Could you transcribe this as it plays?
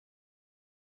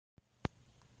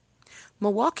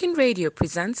Mawalking Radio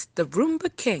presents the Rumba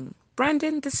King,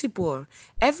 Brendan the Cibor,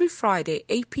 every Friday,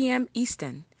 8 p.m.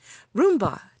 Eastern.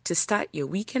 Rumba to start your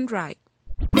weekend right.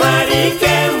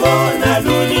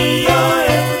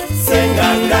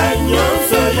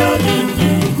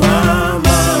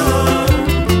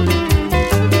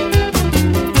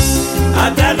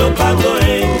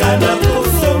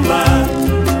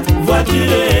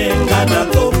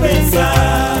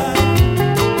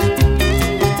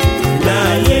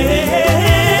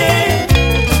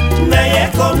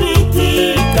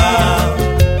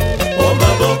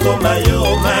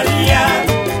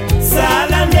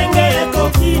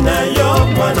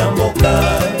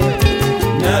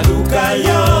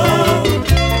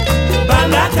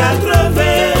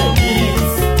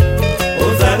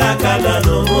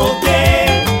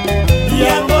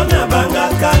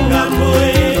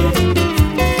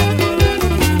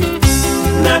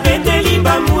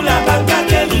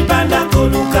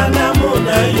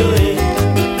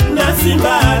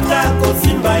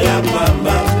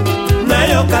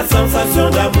 Sensation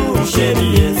d'amour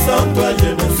chérie, et sans toi je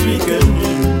ne suis que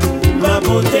nul. Ma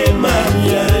beauté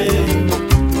Maria,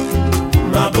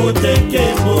 ma beauté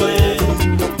Kemoe.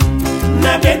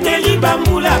 Na beteli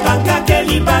bambula banka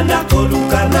keli banda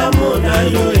koluka na mona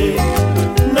yoe.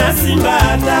 Na simba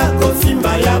atako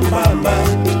simba ya pamba.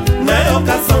 Na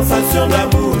yoka sensation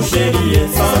d'amour chérie, et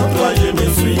sans toi je ne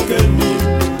suis que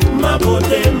nul. Ma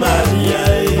beauté Maria,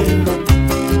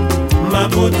 ma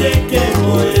beauté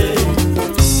Kemoe.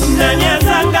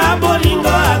 Nanyazanga bolingo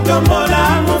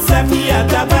atombola mosapi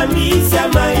atabambisya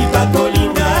maiba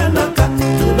kolinganaka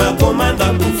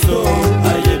tunakomanda buso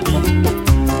ayebi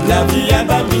la vie ya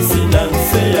bambisi na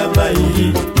nse ya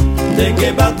mai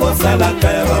ndenge bakosalaka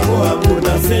ya bango amu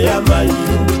na nse ya mai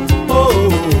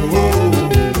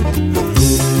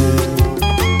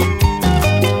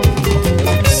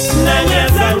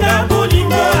Nanyazanga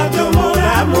bolingo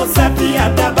atombola mosapi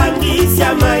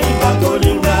atabambisya maiba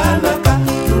kolinganaka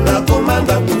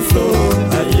komanda kuso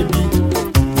ayebi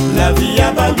la vie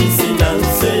ya bambisi na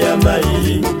nse ya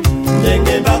mai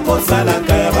ndenge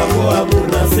bakosalaka ya bango amu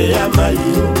na nse ya mai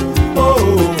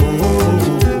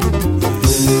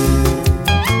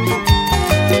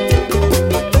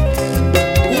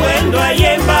wendo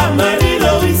ayemba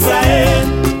mariloisa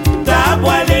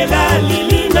tabwalela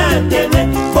lili na tene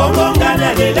kongonga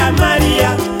na lela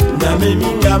maria na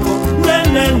memingamo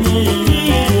nanani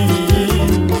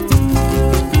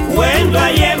Wendwa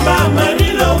yemba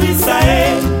marilo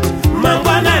wisae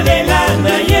Mangwana lela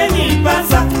na yeni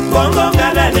pasa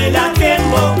Kongonga na lela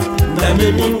kembo Na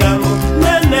memingamo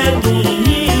na nani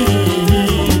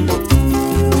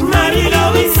Marilo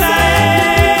wisae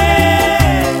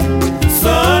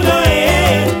Solo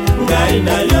ngai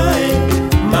na yoe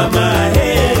Mama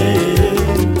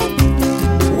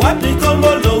Wapi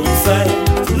kombo lo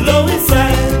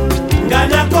wisae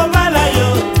Ngana kombala yo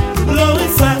Lo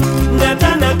wisae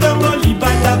Natana kongo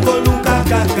libanda koluka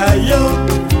kakayo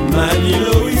Mali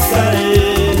Louisa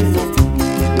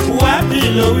Wapi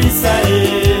Louisa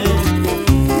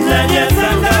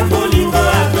Nanyazanga bolingo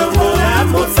atombola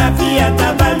mosapi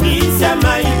atabambisya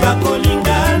maiba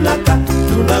kolinganaka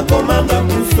tunakomanda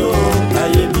kuso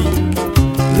ayebi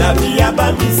la vie ya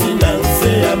bambisi na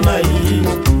nse ya mai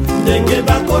ndenge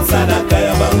bakosalaka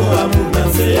ya bango amu na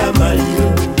nse ya mai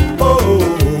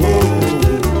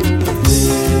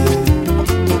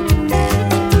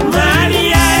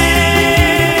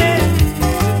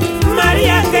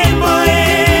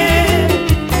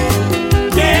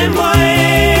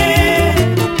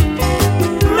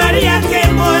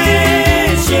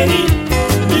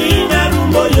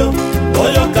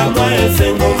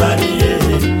Sengo Marie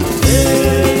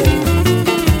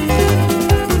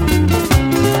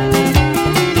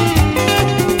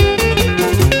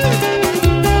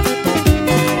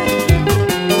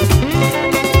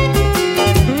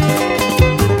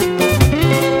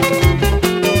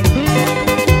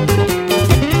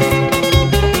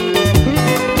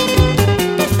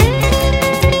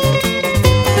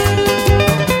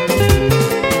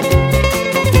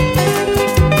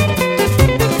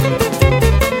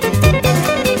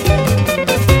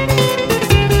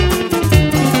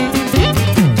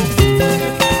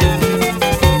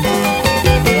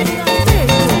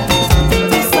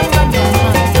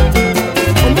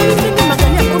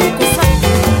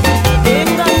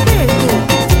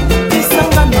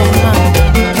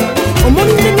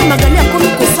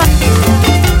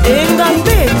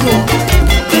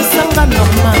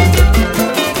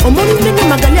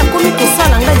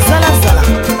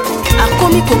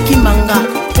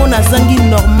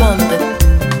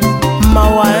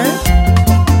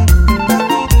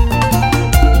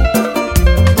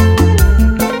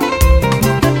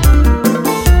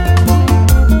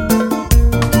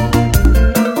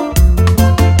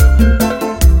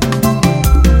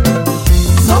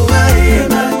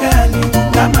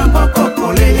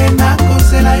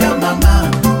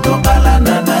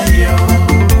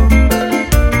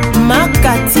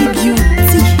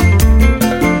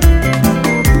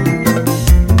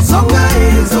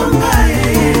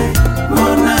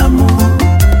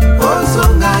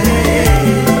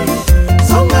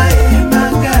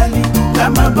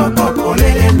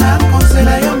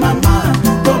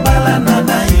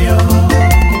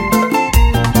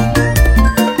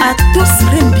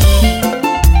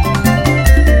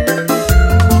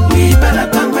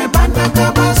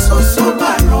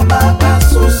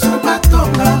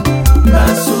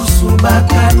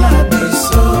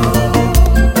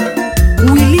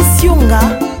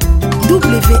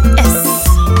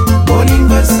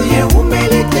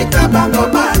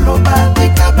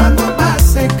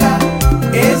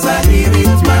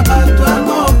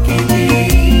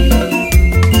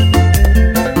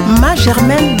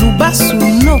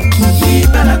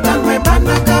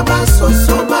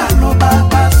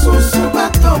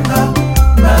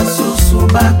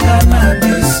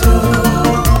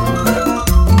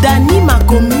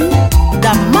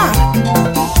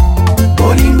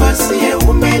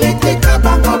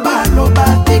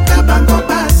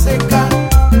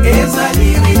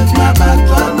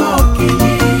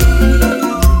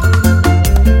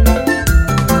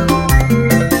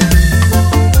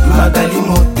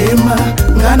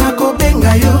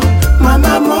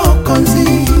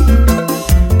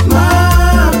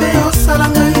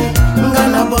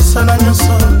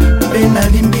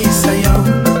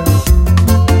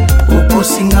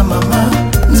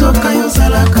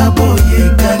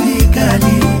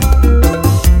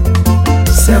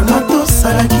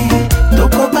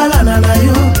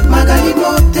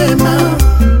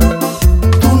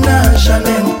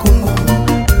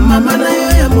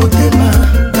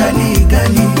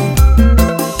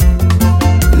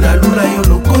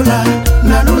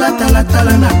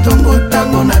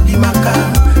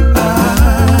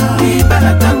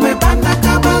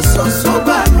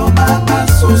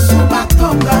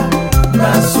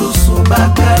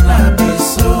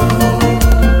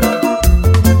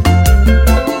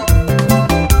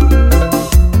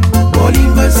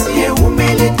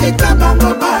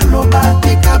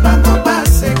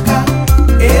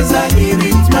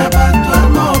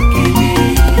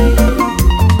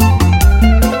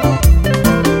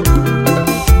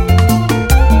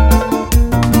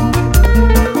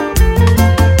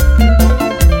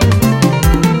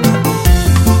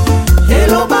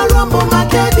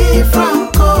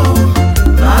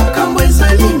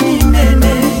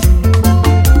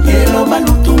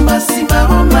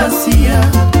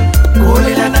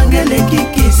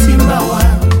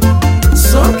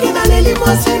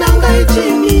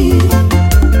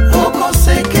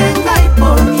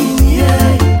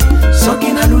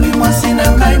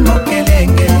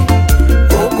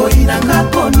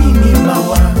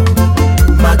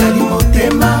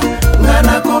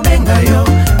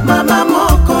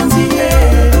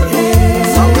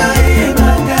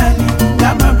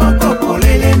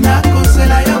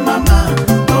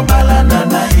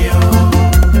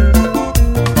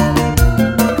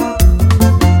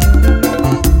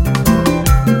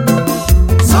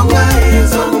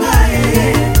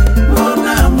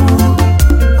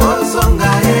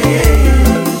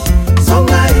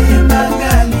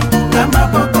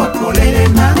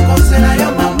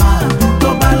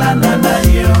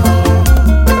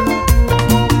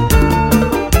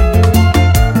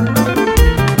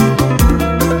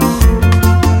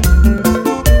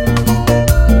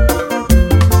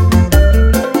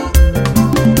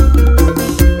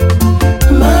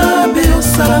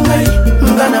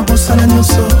mosala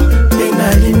nyonso mpe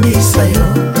nalimbisa yo.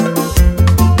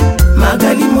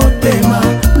 Magali motema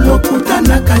lokuta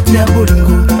na kati ya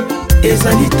bolingo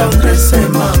ezali tendresse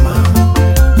mama.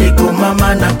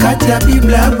 Ekomama na kati ya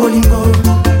Bible ya bolingo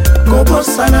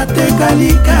kobosana te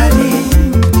galikali.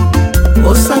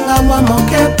 Osanga mwa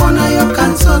moke mpona yoka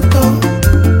nzoto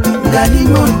ngali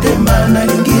motema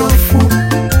nalingi yo fu.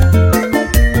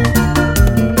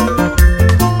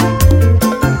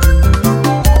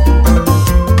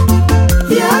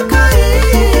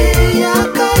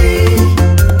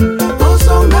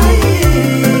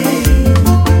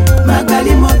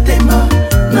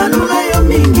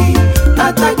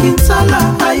 Kinsala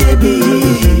ayebi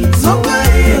zonga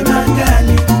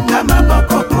magali kama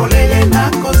boko polele na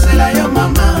kosela yo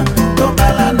mama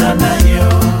tobalana na yo.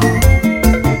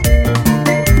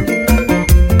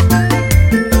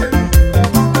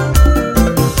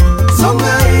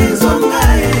 Zonga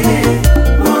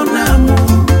mon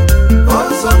amour, oh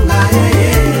zonga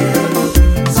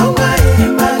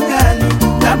magali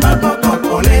kama boko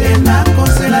polele na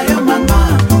kosela yo mama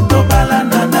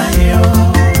tobalana na yo.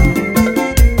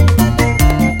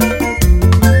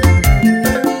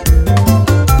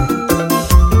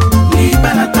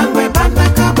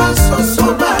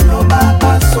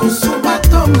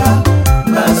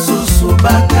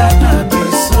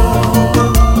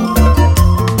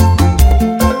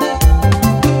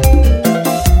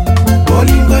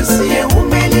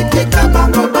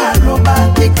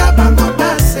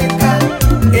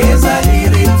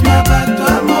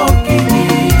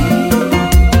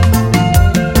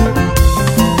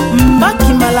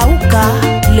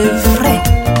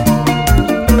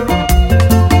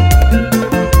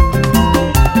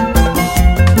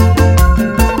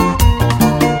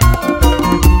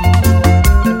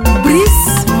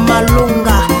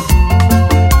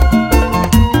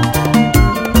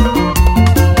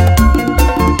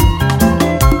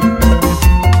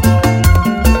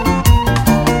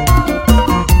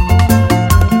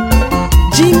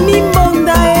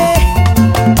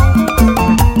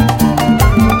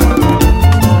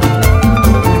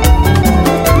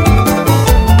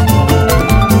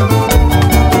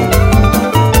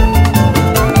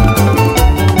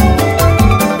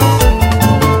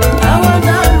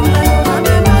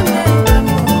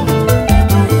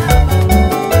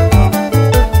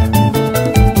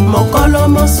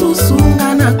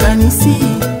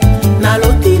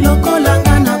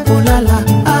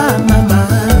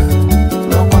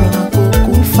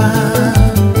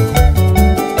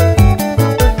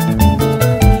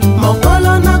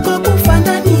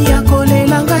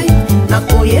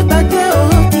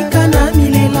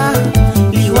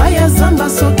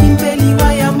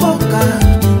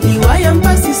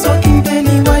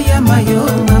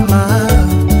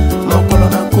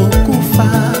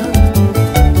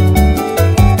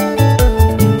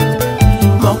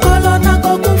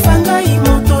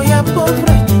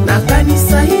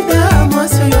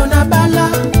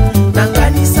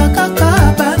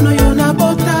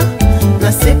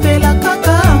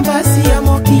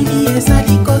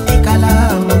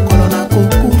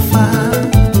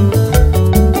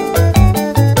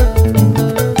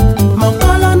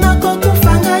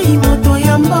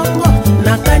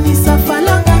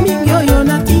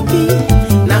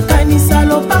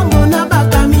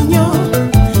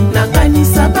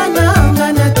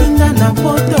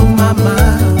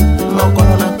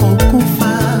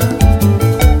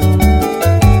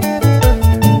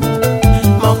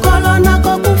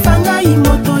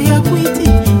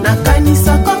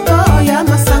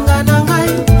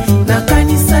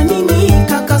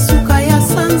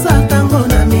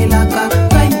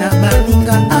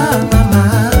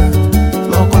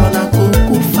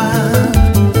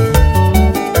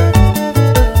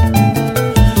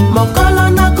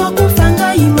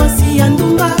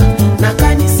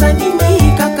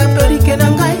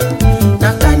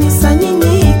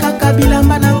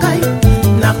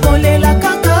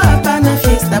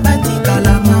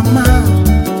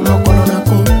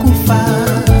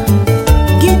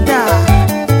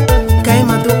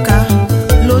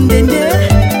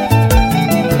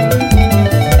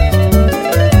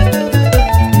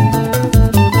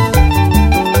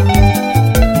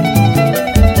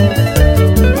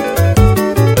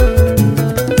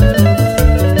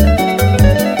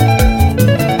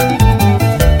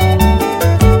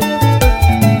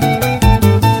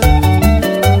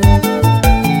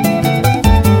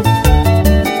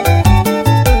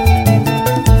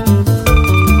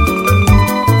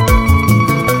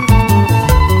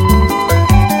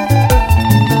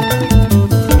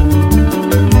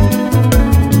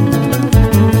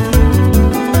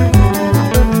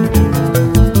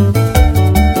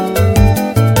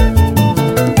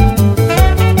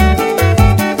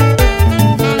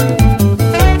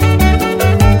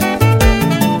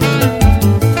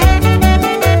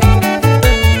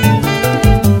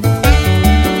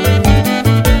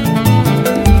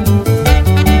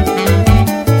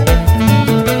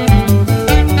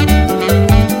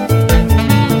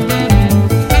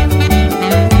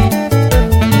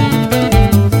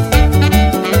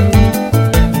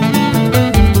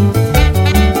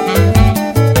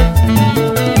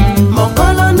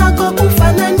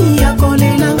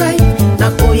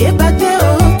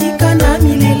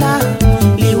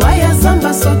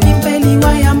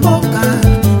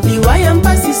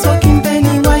 kasi soki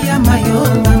mpeli waya mayo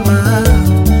mama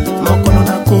mokolo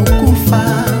na kokufa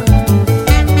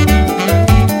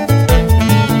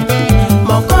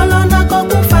mokolo na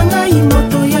kokufa ngai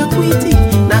moto ya kwiti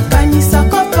nakanisa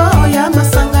kopo ya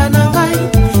masanga na ngai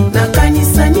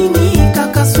nakanisa nini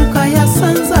kaka suka ya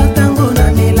sanza tango na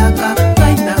melaka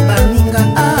ngai na baninga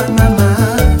mama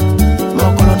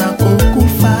mokolo na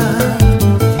kokufa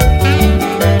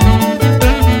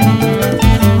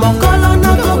mokolo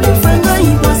na kokufa ngai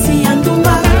bosi ya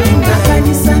ndumba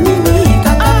nakanisa nini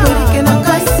kaka perike na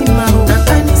ngai sima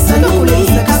nakanisa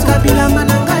nini kaka bilamba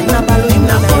na ngai na baloi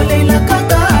na kolela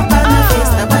kaka bana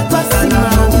festa batwasi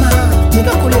mama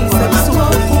tika kolelisa biso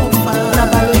kokufa na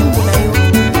baloi mbula yo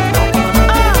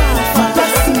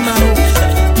basi mama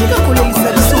tika kolelisa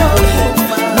biso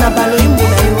kokufa na baloi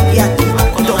mbula yo ya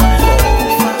kito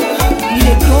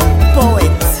le grand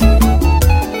poète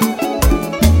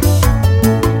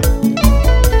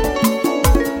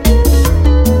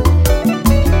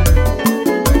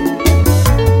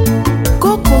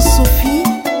Coco Sophie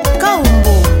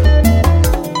Kaombo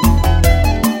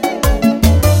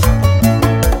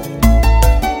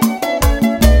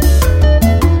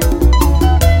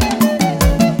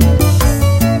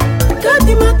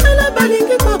kati matala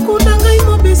balingi kokunda ngai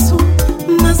mobesu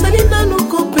nazali nanu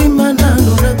kopema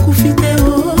nano nakufi te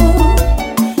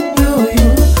yoyo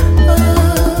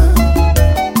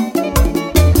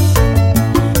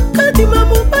kati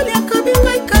mamobali akabi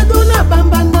ngai kado na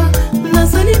bambanda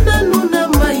nazali nanu na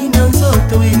mai na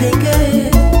nzoto elenge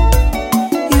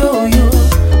yoyo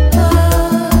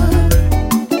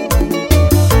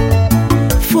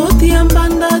foti ya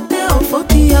mbanda te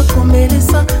ofoti ya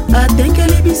komelesa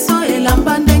atenkeli biso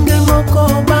elamba ndenge moko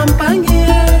bampangi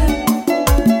ye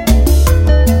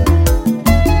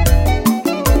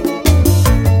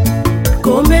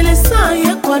komelesa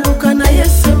ye kwaluka na ye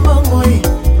sembongo ye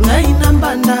ngai na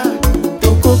mbanda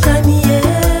tokokani ye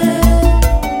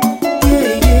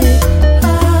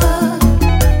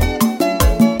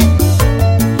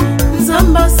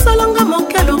nzamba salanga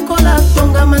moke lokola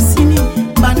tonga masini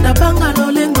banda banga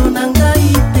lolendo na ngai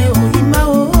te oima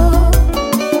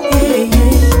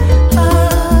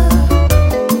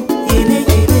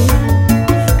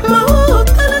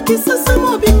kisasa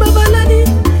mobimba balali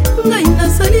ngai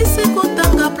nasali se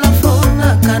kotanga plafond na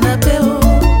kanape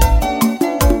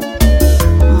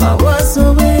mawazo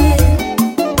we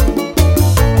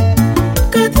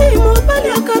kati mobali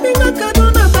akabinga kado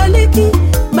na baleki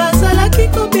bazalaki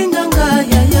kobenga ngai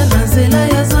yaya na nzela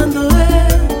ya zando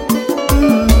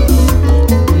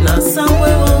na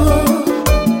sangwe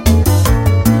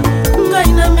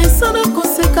ngai na mesana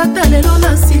koseka ta lelo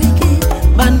na siliki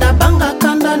banda banga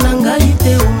kanda na ngai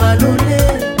te umalole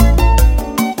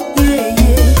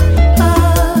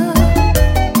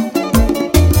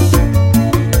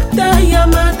taya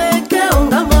maneke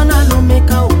onga mwana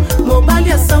lomeka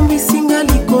mobali asambwisinga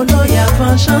likolo ya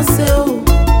vengeance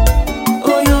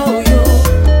oyo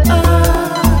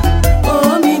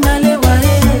minalewa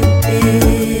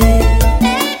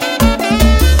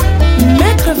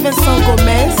Maître Vincent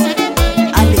Gomez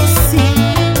Alexis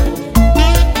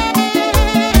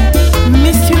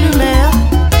Monsieur le maire,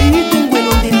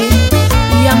 Udungwelondele,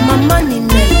 ya mama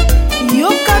Nimel,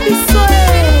 yoka biso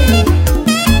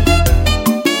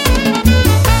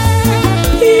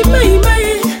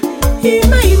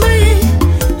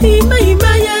ima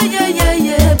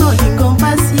bolingo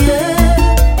mpasi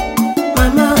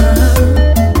mama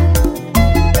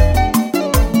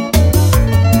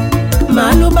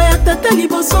maloba ya tata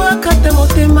liboso akata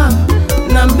motema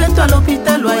na mbeto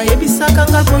alopitalo ayebisaka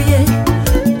nga boye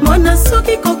mwana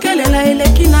soki kokelela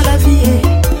eleki na la vie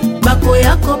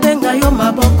bakoya kobenga yo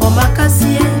maboko makasi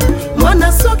ye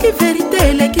mwana soki verite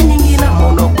eleki mingi na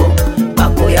monoko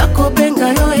bakoya kobenga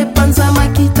yo epanza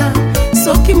makita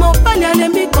soki mobali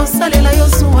alembi kosalela yo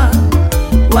zuwa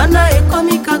wana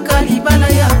ekomi kaka libala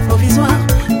ya provisoire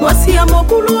mwasi ya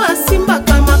mobulu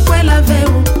asimbaka makwela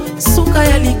veo suka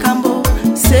ya likambo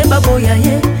se baboya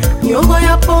ye nyongo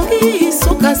ya pongi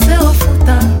suka se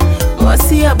ofuta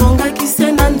mwasi ya bongaki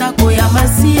se na ndako ya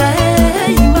masiya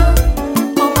ima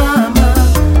mama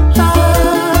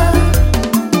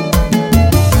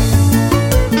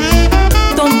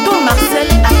tonton Marcel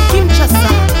à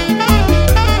Kinshasa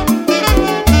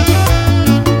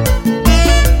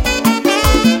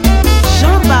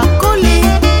Jean Bacoli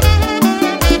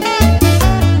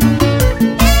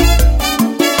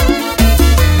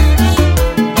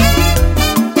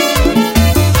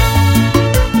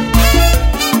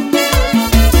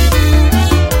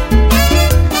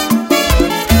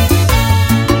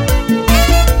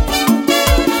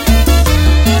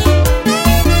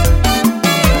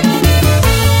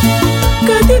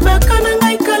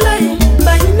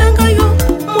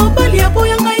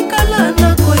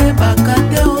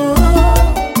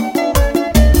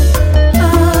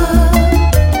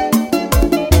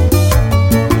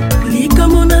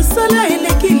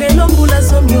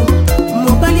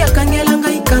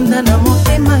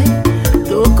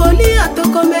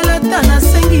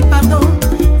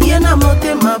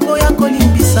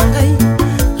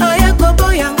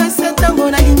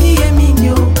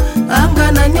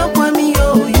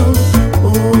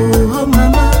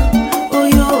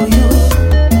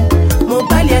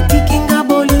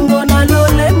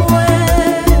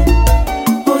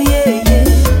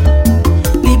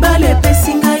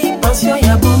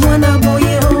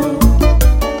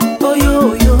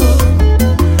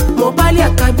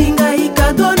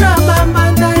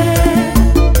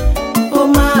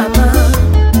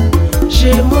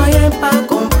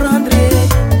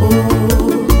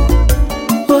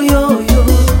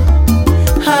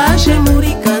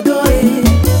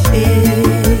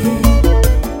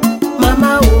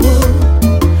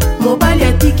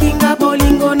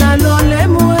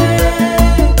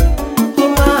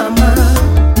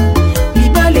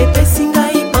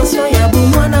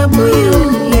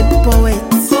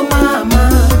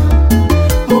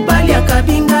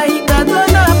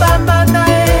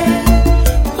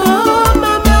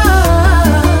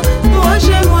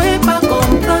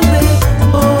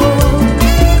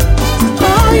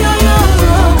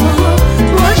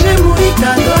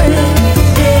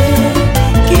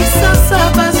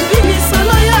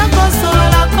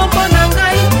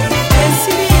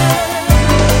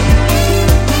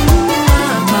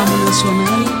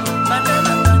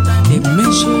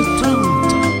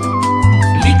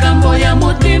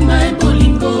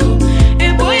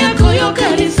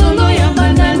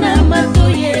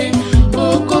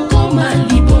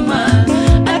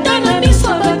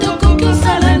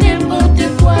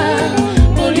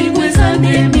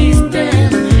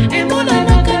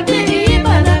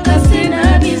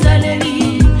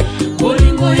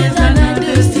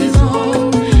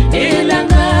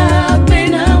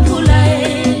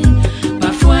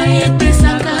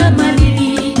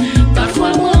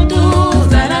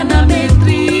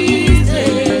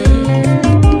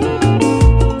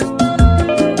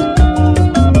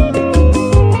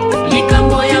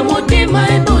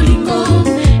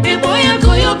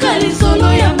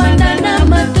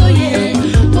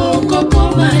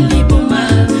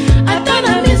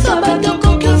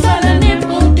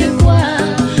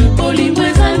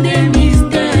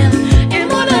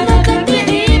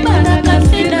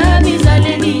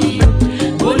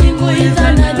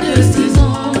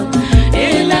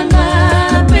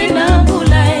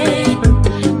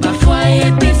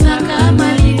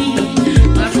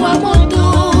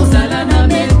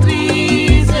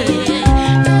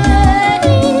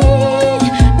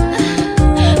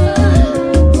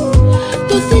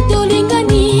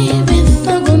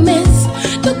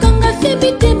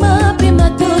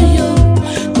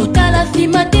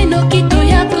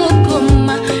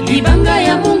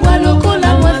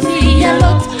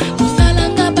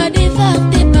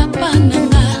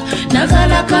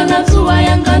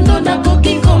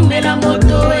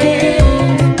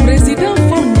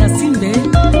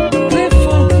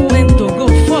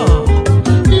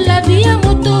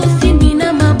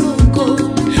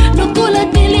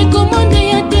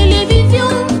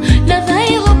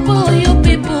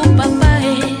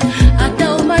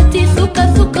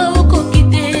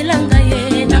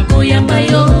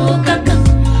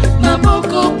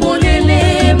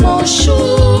mon chou,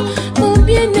 mon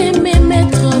bien-aimé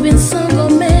maître Vincent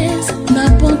Gomez, ma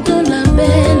ponton la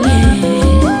belle.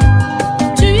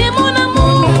 Tu es mon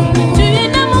amour, tu es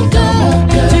dans mon cœur,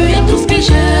 tu es tout ce que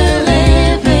je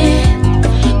rêvais.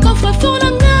 Coffre fort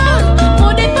d'anga,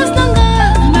 mon dépasse d'anga,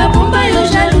 ma bomba yo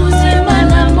jalousie,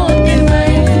 ma monte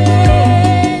maïe.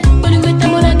 Bolingweta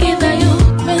mona keva yo,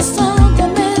 Vincent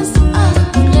Gomez,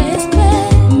 respect.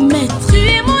 Maître, tu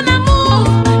es mon amour,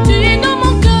 tu es dans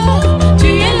mon cœur, tu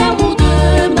es l'amour de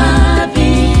ma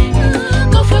vie.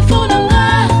 Coffre fort d'anga,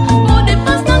 mon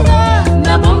dépasse d'anga,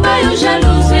 ma bomba yo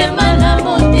jalousie, ma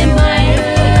monte maïe.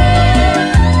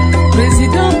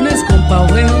 Président Blaise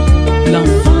Compaoré,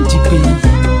 l'enfant du pays.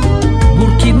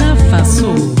 Burkina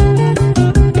Faso.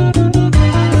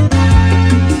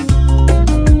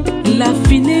 La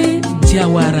Fine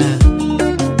Diawara.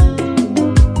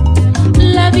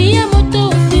 La vie à moto,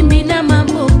 Fimina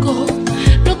Mamboko.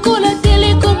 Lokola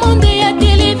télécommande ya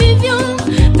télévision.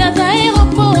 Dans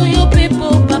aéroport, yo pepo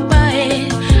papa e.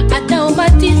 Ata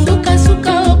omati suka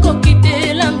suka oko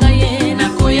kite langaye. Na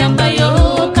koyamba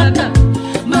yo kaka.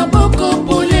 Maboko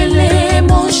polele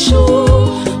mon chou,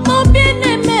 mon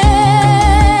bien-aimé.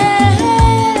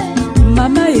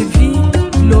 Mama Evi,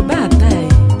 Loba Ataï.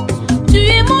 Tu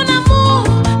es mon amour,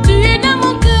 tu es dans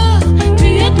mon cœur, tu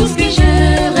es tout ce que je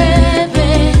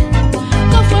rêvais.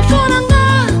 Coffre fort d'anga,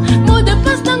 mot de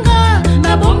passe d'anga,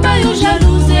 ma bomba yo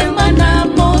jalouse, mana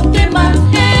monte ma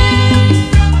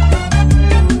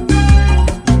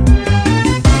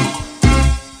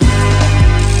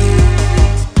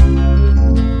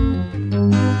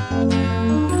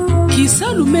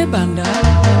Kisalume Banda,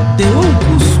 Deo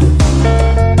Kusu.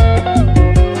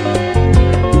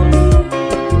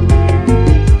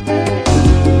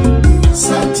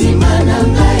 Sentiment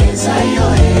nanga eza yo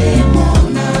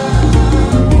mon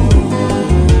amour.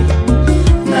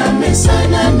 Na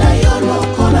mesana na yo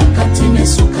lokola katine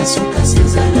suka suka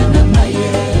sezala na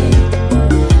maye.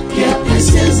 Ya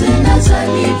peseze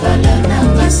nazali vala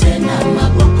nanga sena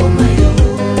maboko mayo.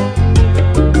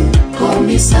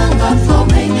 Komisanga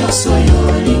forme nyoso yo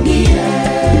lingie.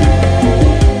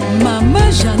 Mama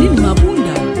Janine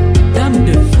Mabunda, dame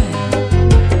de fer.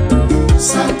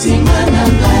 Sentiment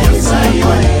nanga eza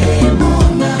yo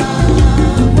mon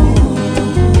amour.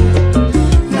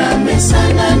 Na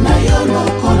mesana na yo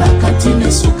lokola katine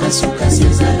suka suka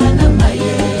sezala na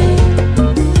maye.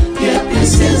 Ya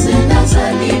peseze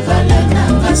nazali vala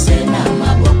nanga sena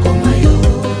maboko mayo.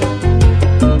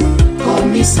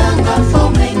 Komisanga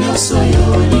forme nyoso yo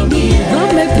lingie.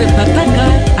 Grand maître Patanga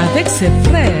avec ses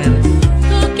frères.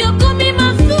 Tokyo komi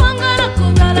masuanga na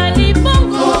kozala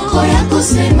libongo. Koko ya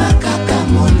kosema kaka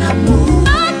mon amour.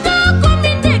 Ata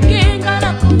komi tekenga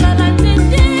na kozala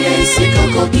tete. Esika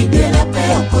kokitela pe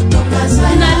okotonga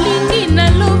zala. Nalingi na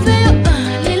love yo,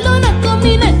 lelo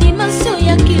nakomi na dimension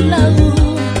ya kilau.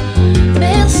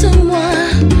 Berce-moi,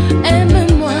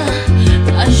 aime-moi,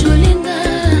 ajolinga,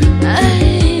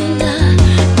 aïnga.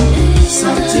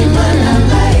 Sentiment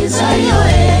nanga eza yo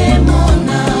mon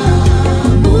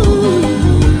amour.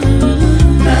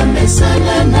 Na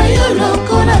mesana na yo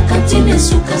lokola katine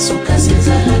suka suka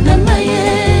sezala na maye.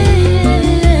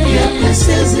 Ya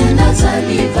peseze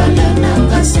nazali vala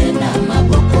nanga sena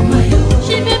maboko mayo.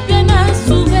 Je vais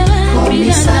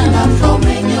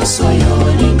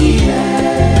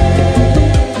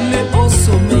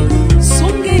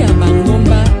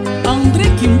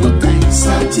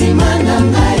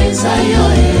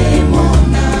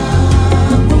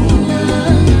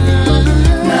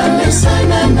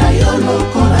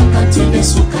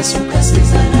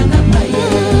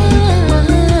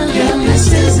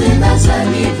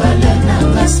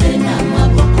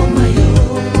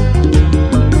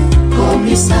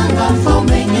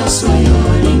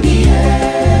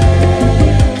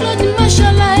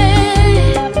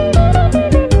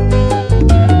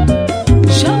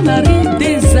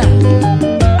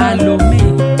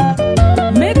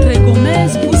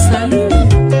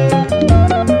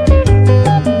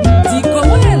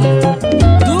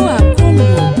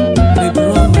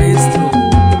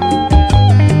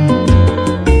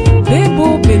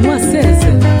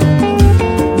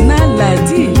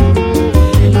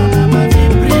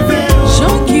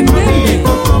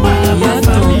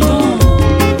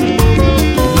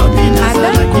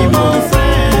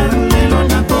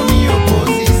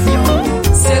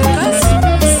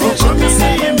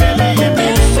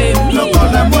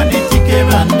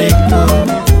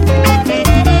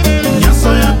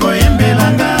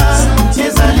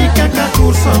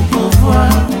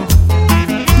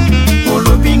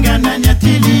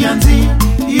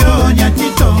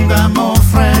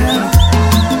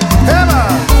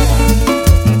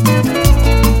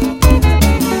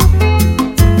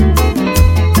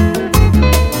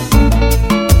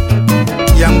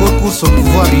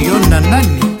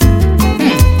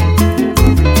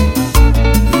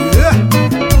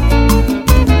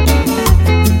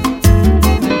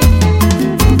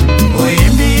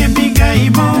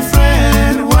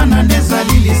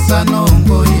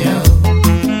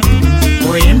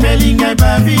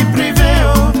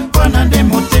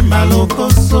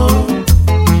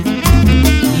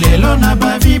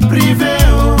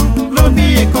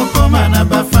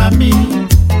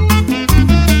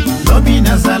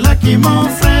mon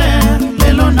frère,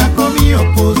 lelo nakomi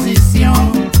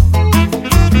opposition.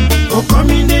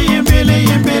 Okomi nde yembele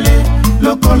yembele,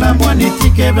 lokola mwana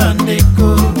etike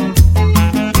bandeko.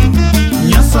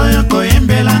 Nyonso yo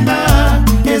koyembelanga,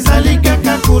 ezali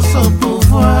kaka course au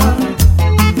pouvoir.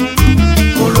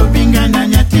 Kolobinga na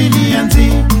nyatili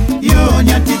yanzi, yo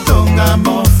nyatitonga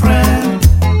mon frère.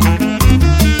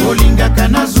 Olingaka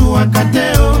na zuwa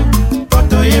kateo,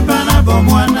 poto yebana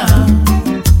bomwana.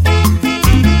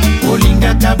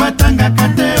 Olingaka batanga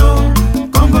kateo,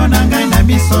 kongo na ngai na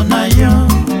miso na yo.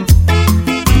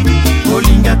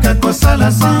 Olingaka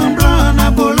kosala semblant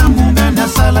na bolamunga na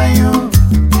sala yo.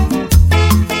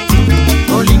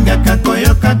 Olingaka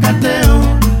koyoka kateo,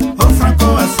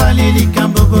 ofranko asali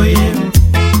likambo boye.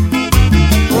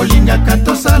 Olingaka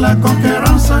tosala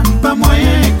concurrence, pa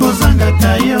moyen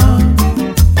ekozangaka yo.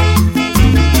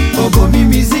 Obomi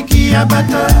miziki ya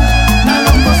bato, na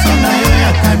lokoso na yo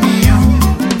ya camion.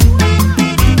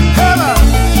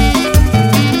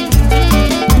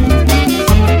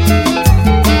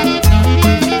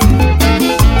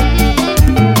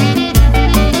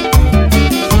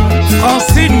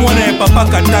 Francine Mwana Papa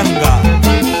Katanga,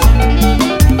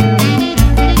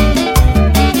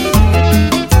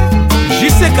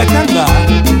 Jise Katanga,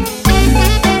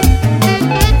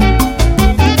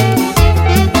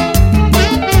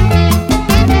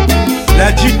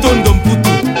 la Jitondo Mputu,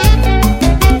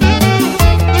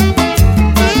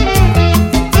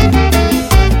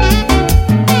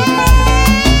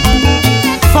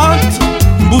 Fant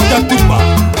Mbutatuba,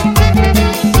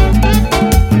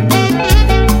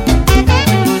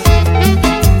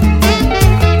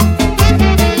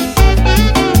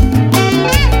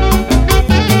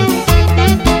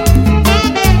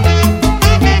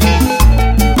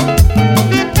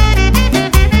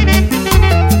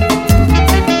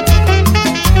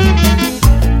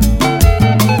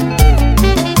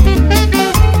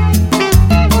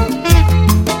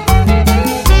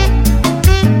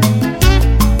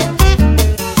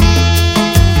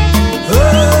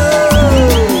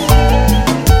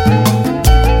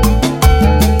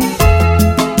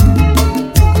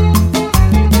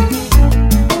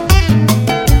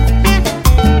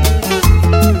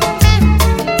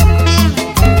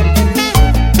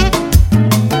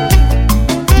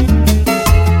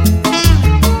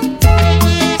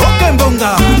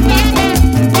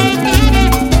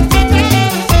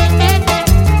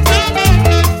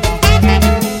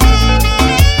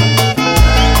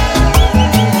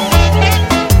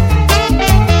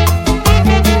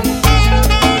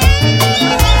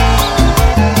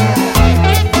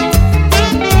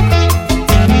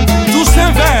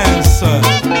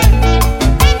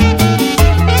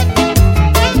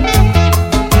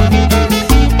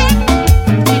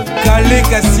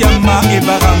 Kasiama e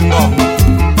Barango.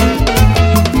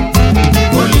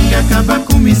 Olingaka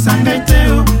bakumisanga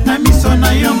eteo, na miso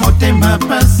na yo motema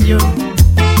pasio.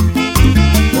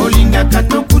 Olingaka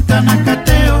tokutanaka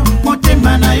teo,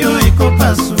 motema na yo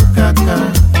ekopasukaka.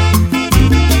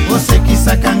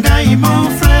 Osekisaka ngai mon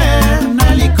frère,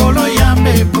 na likolo ya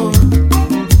mbepo.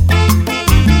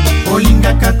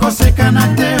 Olingaka kosekana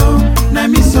teo, na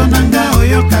miso na nga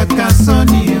oyokaka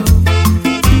soni yo.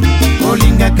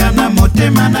 Olingaka na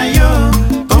motema na yo,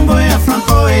 tombo ya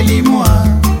franco elimwa.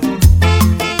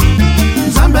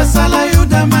 Nzambe sala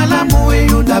yuda malamu e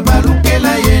yuda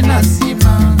balukela ye na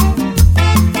sima.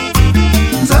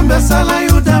 Nzambe sala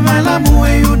yuda malamu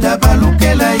e yuda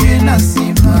balukela ye na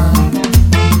sima.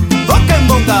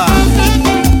 Okembonga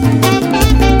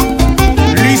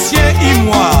Lucien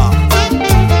Imoire,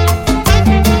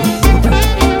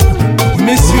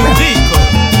 Monsieur Rico,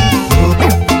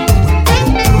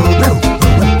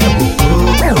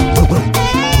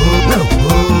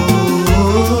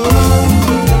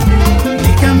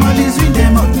 likambo lizwi nde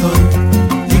moto,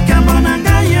 likambo na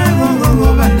ngai ya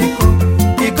bandeko,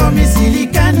 ekomi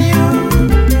silikani yo.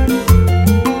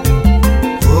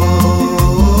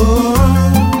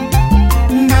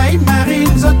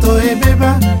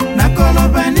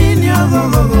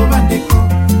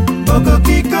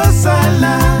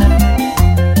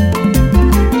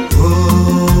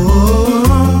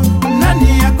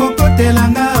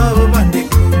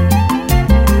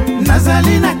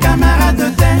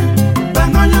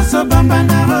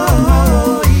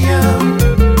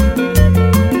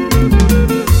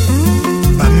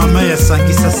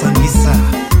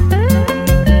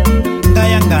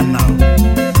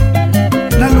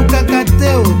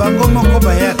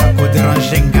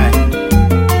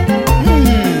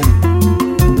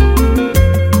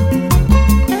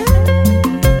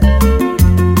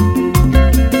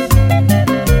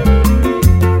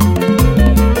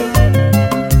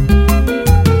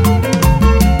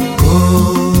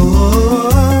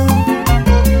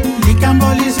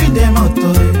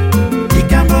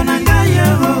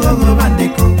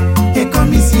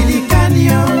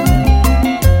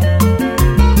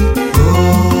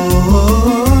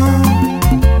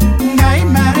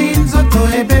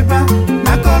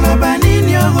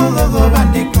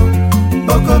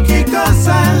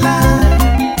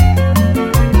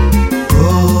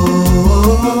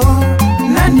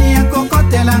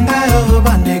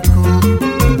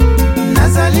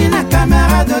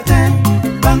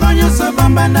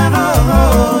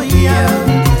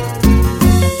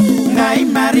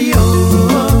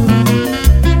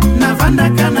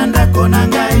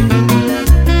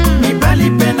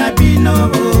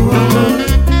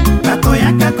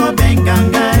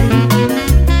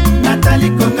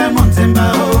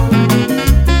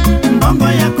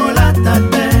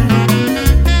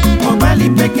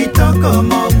 kitoko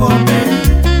mopope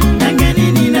ndenge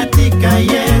nini natika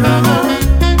ye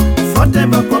fote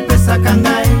bokopesaka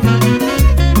ngai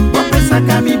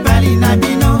bopesaka mibali na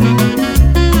bino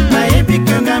bayebi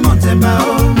ke ngai monzemba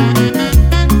o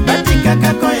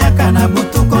batikaka koyaka na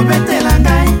butu kobetela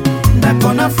ngai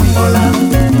ndako na fungola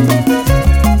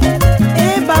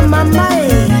eba mama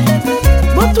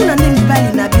botuna nde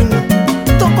mibali na bino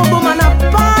tokoboma na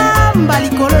pamba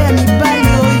likolo ya mibali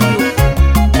oyo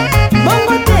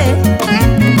bongo te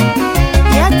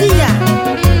yadia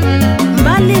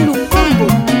mali lukombo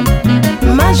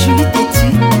ma Julie Tetu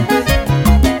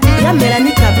ya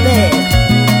Mélanie Kaber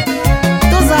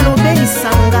tozalobe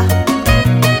lisanga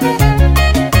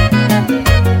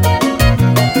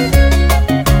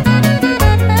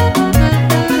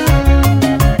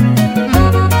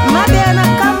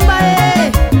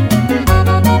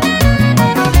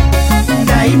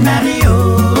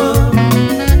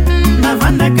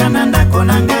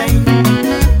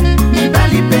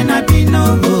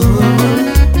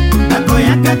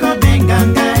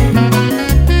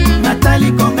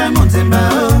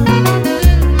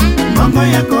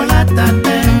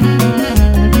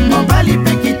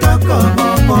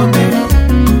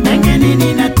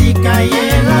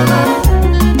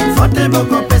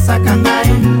bokopesaka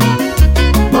ngai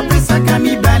bopesaka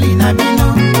mibali na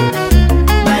bino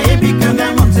bayebi ke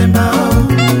ngai monzemba o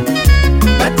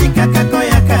batikaka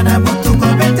koyaka na butu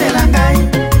kobetela ngai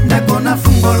ndako na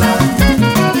fungola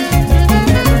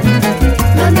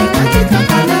namekaki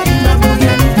kaka na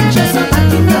imaboye jasa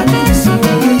batinga miso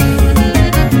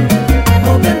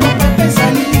mobembo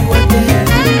bapesali liwa te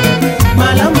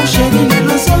malamu sheri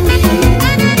lelo songi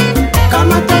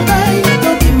kamata ngai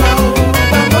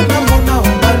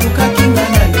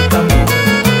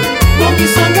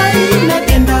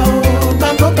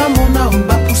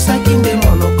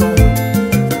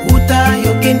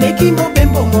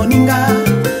mobembo moninga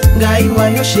ngai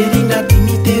wayo sheri na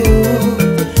bimite o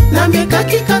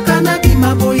namekaki kaka na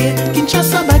bimaboye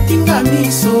Kinshasa batinga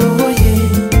miso ye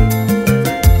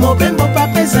mobembo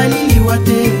papa ezali liwa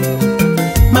te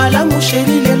malamu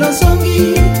sheri lelo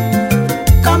zongi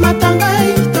kamata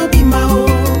ngai tobima o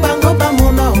bango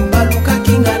bamona o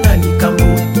balukaki nga na likambo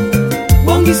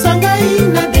bongisa ngai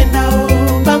na denda o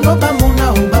bango bamona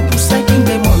o bapusaki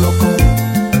nde monoko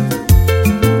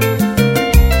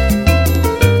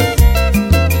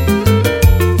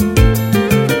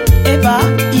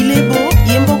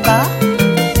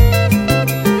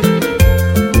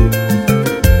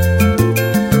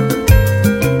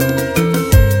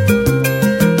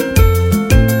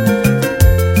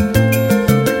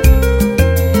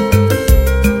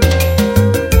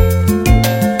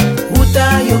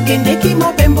kendeki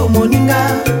mobembo moninga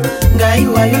ngai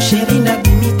wayo sheri na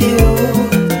bimite o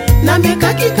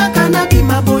namekaki kaka na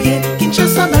bimaboye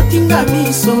Kinshasa batinga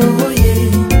miso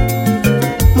ye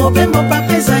mobembo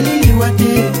papa ezali liwa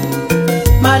te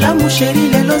malamu sheri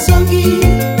lelo zongi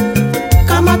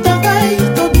kamata ngai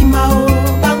tobima o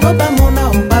bango bamona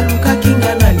o balukaki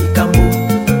nga na likambo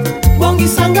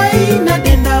bongisa ngai na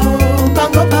denda o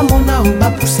bango bamona o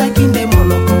bapusaki nde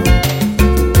monoko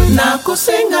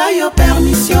nakosenga yo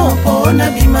permission po na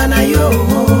bima na yo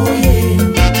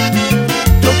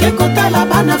toke kotala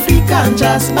bana African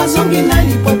jazz bazongi na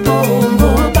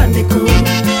lipopongo bandeko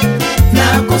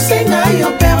nakosenga yo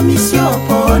permission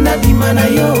po na bima na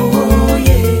yo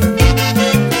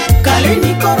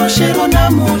kaleni koroshero na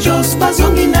mojos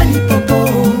bazongi na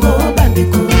lipopongo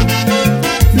bandeko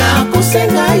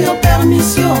nakosenga yo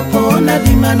permission po na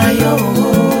bima na yo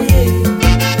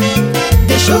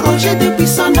Roger de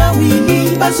Puissana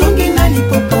Willy bazongi na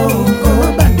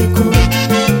lipopongo bandeko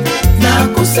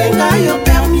nakosenga yo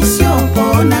permission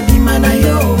po na bima na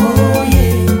yo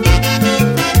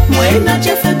mwena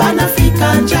Jeff bana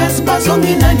African jazz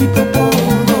bazongi na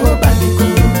lipopongo bandeko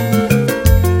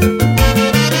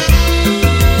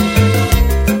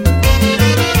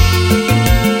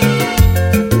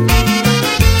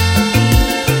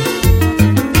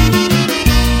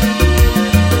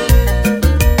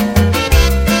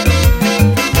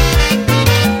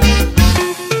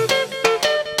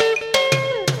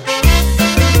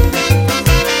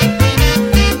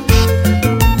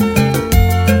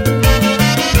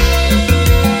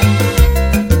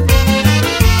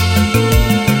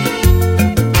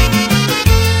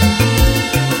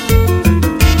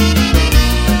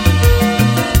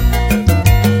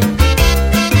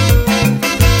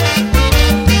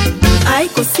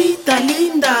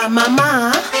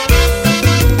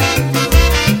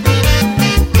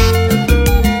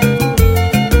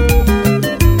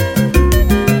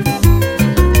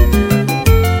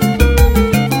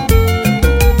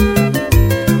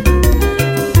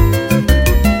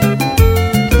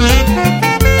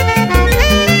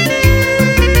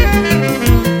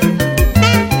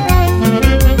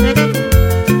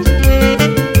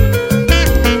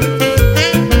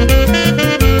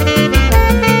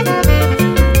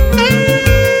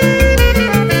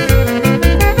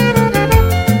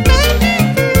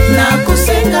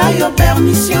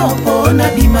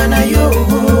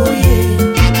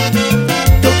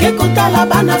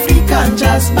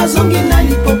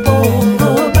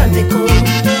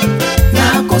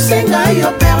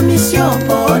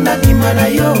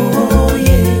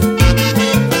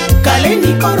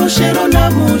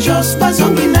Jos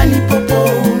bazongi na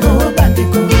lipopongo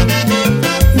bandeko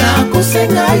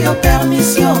nakosenga yo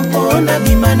permission mpona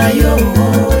bima na yo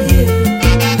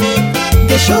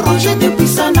deshorange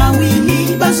depuis sana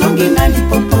wili bazongi na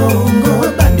lipopongo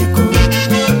bandeko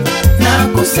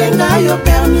nakosenga yo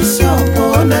permission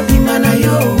mpona bima na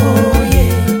yo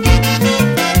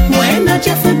mwena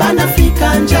jefe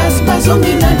banafrican jazz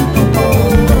bazongi na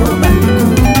lipopongo bandeko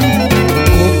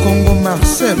Congo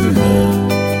Marcel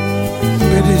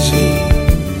PDG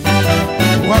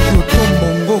Wakoto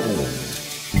Mongo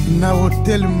na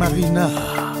Hotel Marina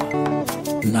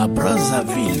na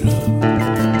Brazzaville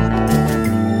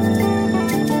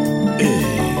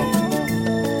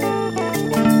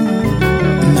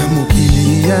na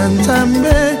mokili ya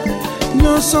Nzambe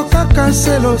nyonso kaka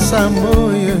selo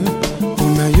samboye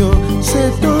mpona yo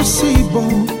c'est aussi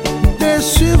bon de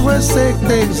suivre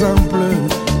cet exemple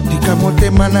dika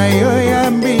motema na yo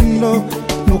ya mbindo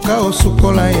luka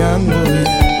osukola yango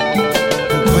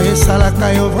oyo esalaka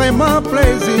yo vraiment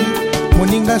plaisir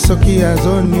moninga soki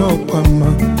azonyokwama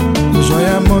jo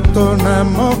ya moto na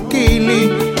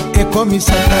mokili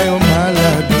ekomisaka yo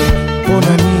malade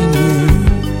mpona nini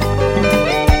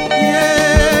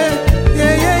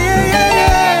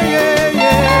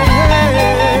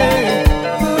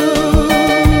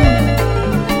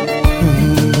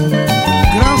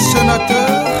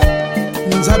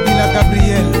Nzabila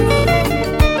Gabriel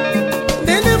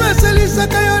Nene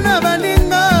baselisaka yo na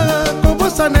baninga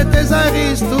kobosana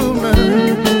tesaristume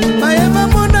mayeba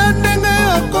mona ndenge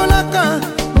yokolaka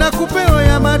na kupe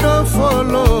oya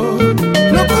madofolo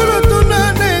lokolo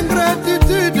tuna na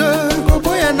ingratitude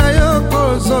koboya na yo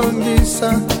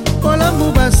kozongisa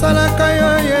kolambu basalaka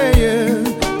yo yeye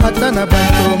ata na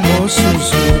bato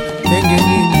mosusu ndenge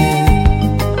nini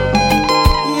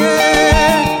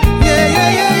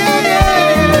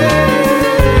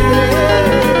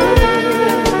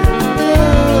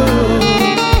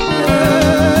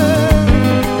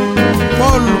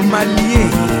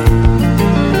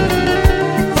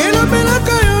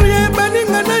elobelaka yo ye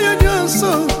baninga na yo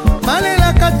nyonso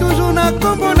balelaka toujours na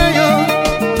kombo na yo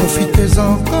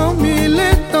profitez-en comme il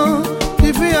est temps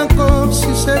vivez encore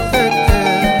sur cette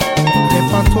terre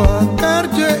répands-toi car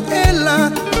Dieu est là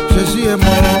Jésus est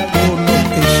mort pour nos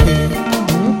péchés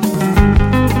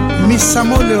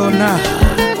Missamo Léonard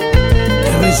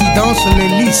résidence Les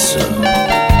Lys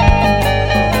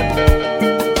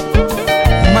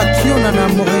Makiona na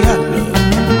Montréal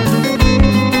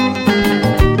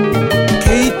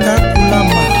Keita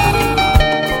Kulama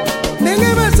ndenge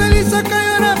baselisaka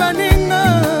yo na baninga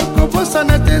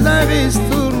koposana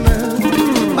tesaristourne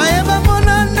bayeba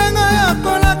mona ndenge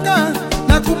yakolaka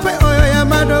na kupe oyo ya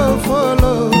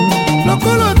madofolo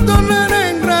lokolo tona na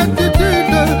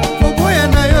ingratitude oboya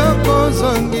na yo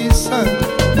kozongisa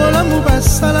bolamu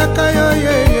basalaka yo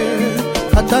yeye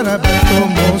ata na bato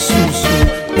mosusu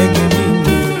ndenge nini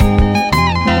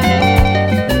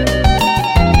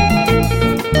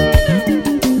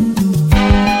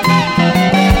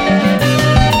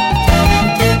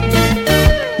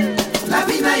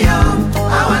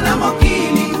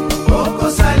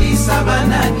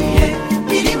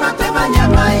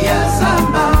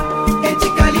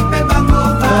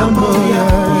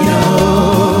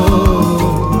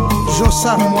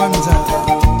Josa Mwanza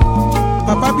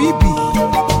Papa Bibi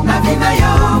na vina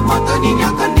yo moto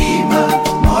ninyoko ndima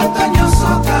moto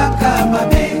nyoso kaka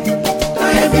mabe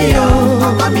toyebi yo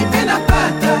moko mipena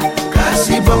pata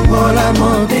kasi bongola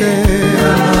mote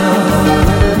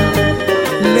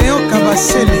Leo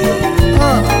Kabasele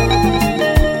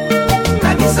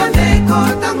kanisa ndeko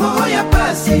tango oya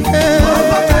pasi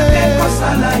oboka ndeko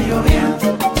sala yo rien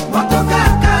moto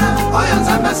kaka oyo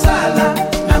nzamba sala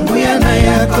nanguya na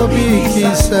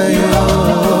yakobikisa yo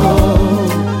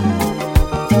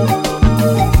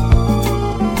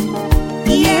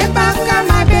yebaka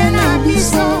mabe na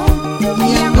biso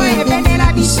yango ebendela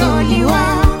biso liwa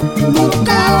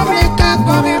muka obleka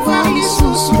korevoir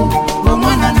lisusu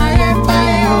bomwana na yepa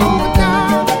eota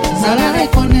zala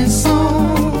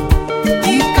reconnaissant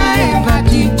tika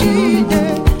ingratitude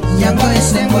yango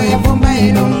esengo ebomba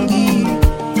elongi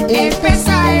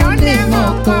epesa yo nde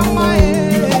mokongo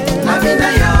na vida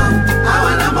yo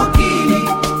awa na mokili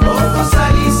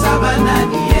okosalisa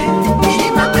banani ye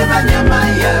milima mpe banyama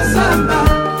ya zamba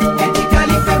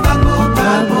etikali mpe bango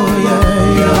baboya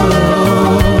yo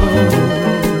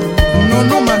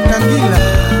Nono Makangila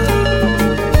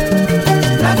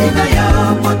na vida yo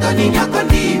moto ninyoko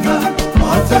ndima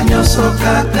moto nyonso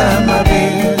kaka mabe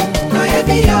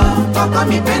toyebi yo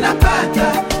okomi mpe na pata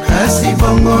kasi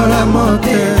bongola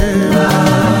motema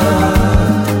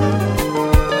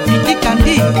Viki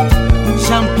Kandi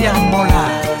Jean-Pierre Mola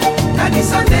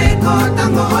kanisa ndeko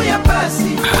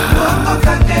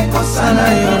okokate kosala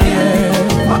yo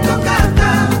okokata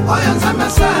oyo nzambe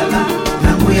asala na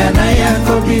nguya na ye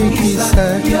akobikisa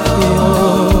yo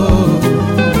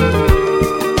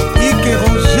Ike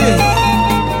Roger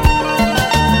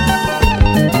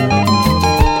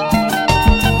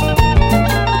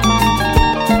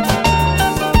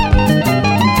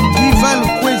Dival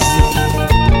Kwezi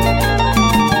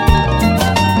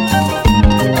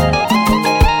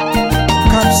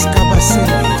Caps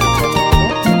Kabasele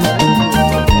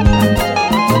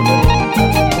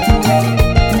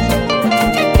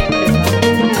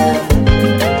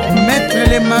Maître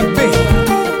les Mapé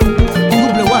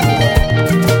Double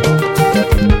One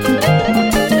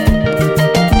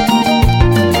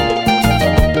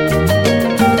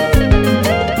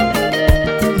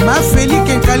Mafeli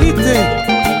Kenkalite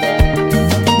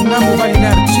na mobali na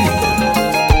Archie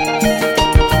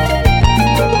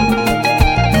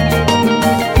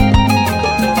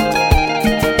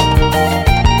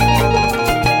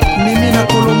Mimi na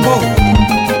Colombo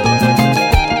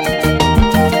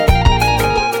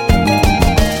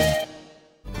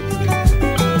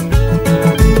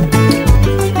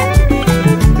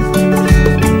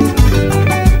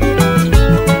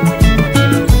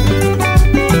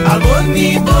aboni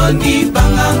boni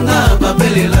banganga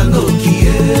babelela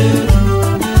nokie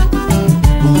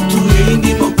butu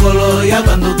eindi mokolo ya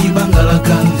bandoki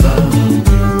bangalaka nzambe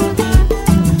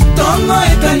tongo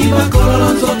etali bakololo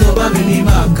nzoto babemi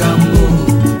makambo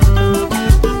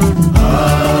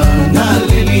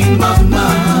naleli mama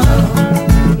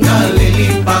naleli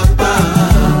papa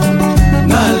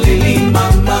naleli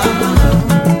mama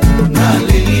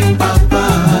naleli papa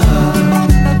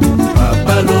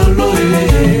papa lolo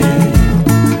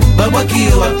babwaki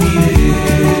yo wapi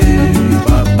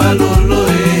papa lolo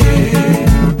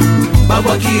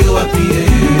babwaki yo wapi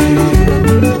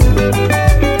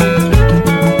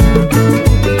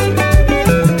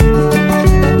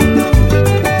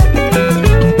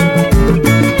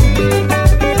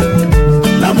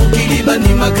na mokili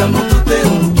bandimaka moto te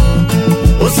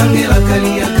osangelaka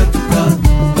liyaka tuka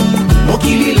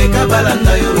mokili leka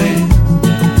balanda yo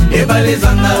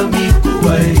ebalezanga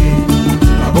mikuwa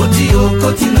maboti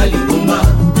okoti na lingomba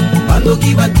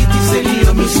bandoki bakitiseli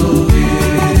yo miso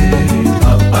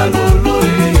papa lolo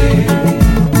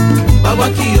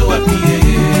babwaki yo wapi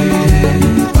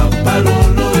papa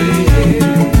lolo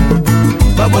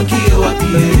babwaki yo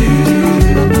wapi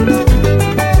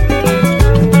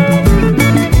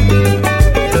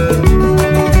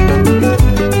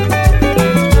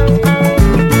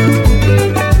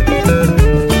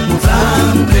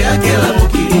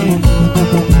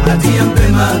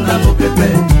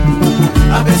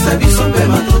apesa biso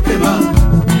pema topema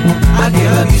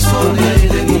akela biso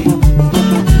neleni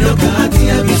nyoka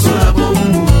atia biso na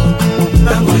bomu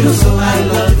tango yoso I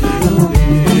love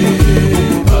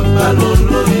you papa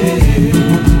lolo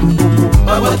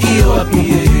baba kiyo wapi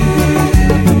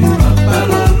papa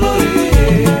lolo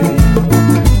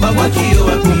baba kiyo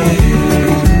wapi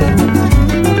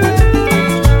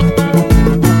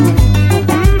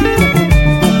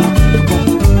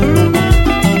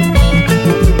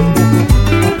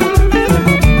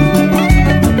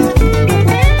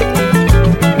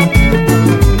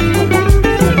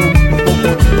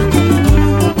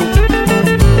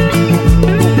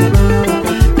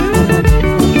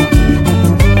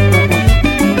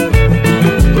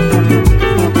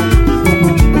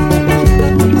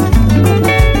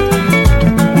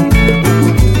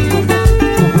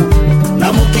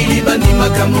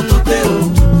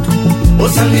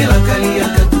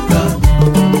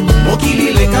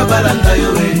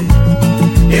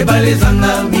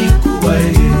ebalezanga mikuwa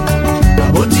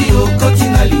baboti okoti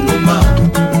na lingoma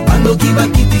bandoki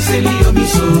bakitiseli yo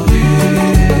miso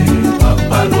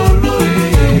papa lolo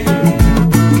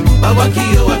babwaki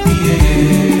yo wapi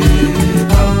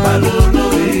papa lolo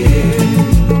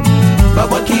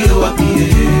babwaki yo wapi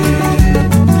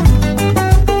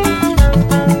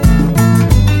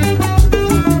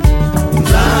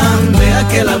nzambe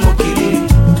akela mokili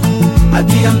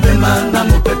atia mpema na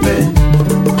mopepe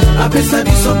apesa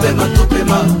biso pema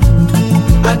topema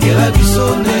akela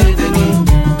biso nedeni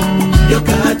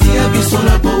yoka atia biso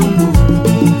na bombu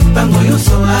tango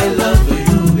yoso I love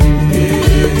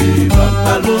you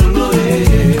papa lolo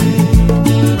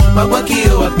babwaki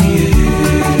yo wapi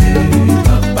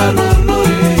papa lolo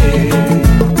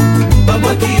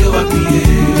babwaki yo wapi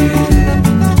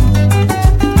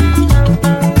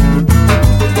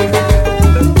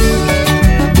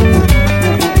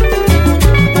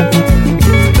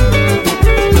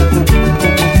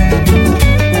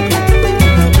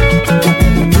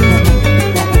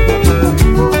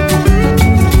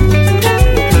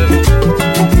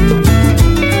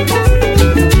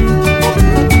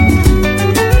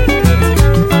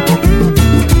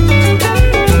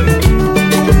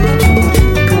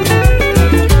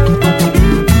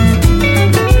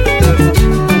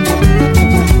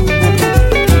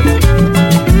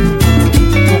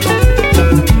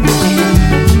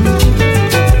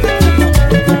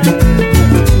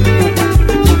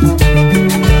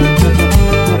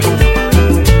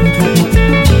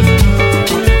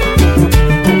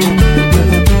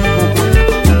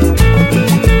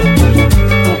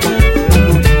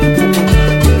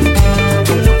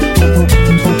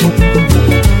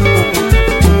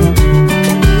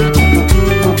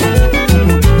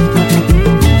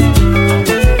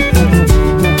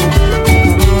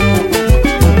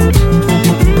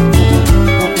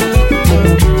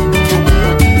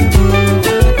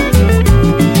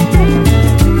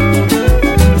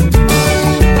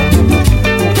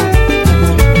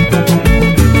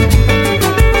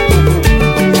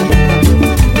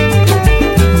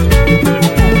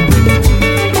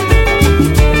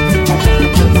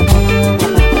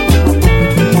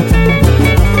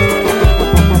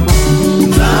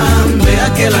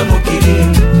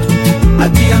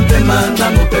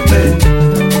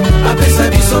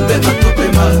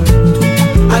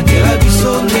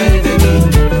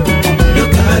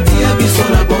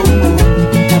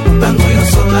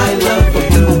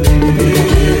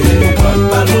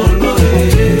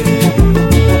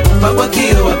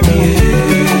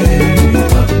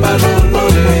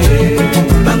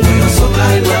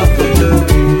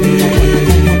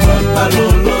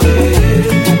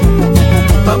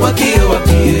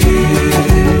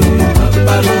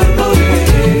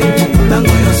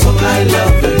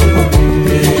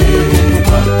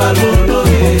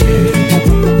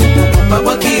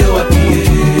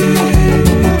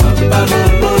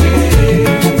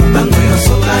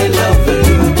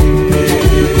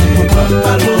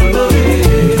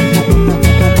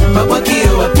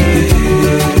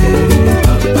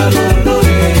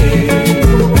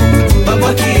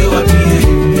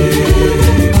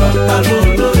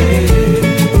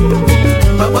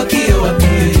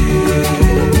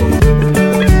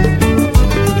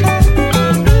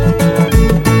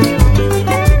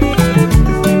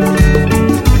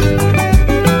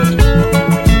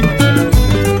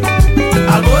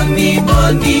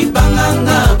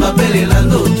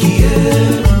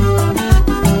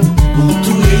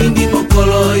Nakomi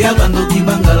mokolo ya bandoki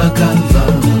bangalaka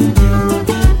nzambe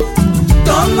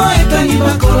Tono etangi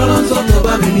bakololo nzoto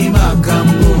babemi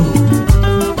makambo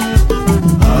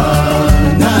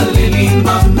Naleli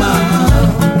mama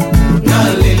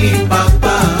Naleli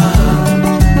papa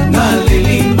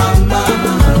Naleli mama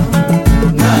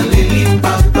Naleli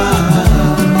papa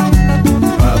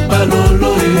Papa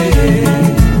lolo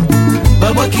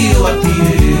Baba kiyo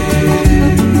apie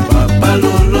Papa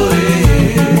lolo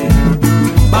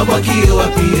Baba kiyo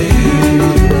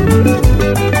apie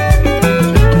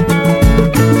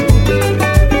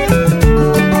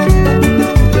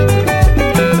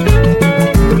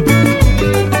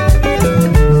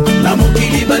La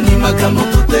mokili bandimaka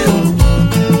mototeo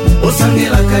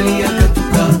Osangela kali ya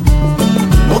katuka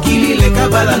Mokili leka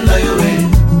balanda yoe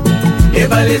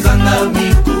Ebalezanga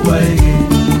mikuwa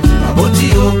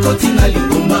Maboti okoti na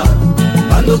lingomba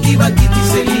Bandoki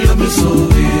bakitiseli yo miso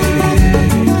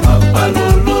Papa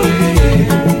lolo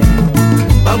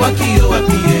Baba kiyo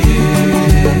apie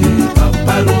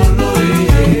Papa lolo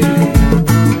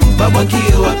Baba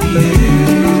kiyo apie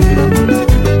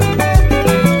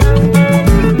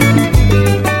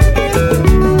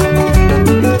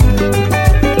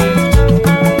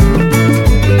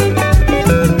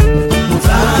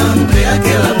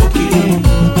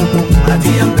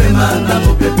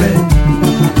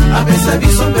Apesa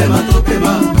biso pema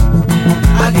topema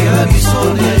Agela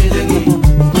biso nerengi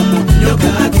Nyoka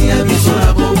atia biso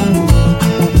na bongo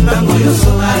Tango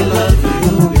yoso I love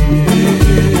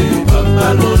you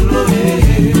Papa lolo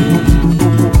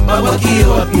Baba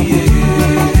kiyo apie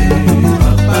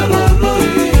Papa lolo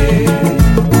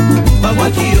Baba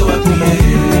kiyo apie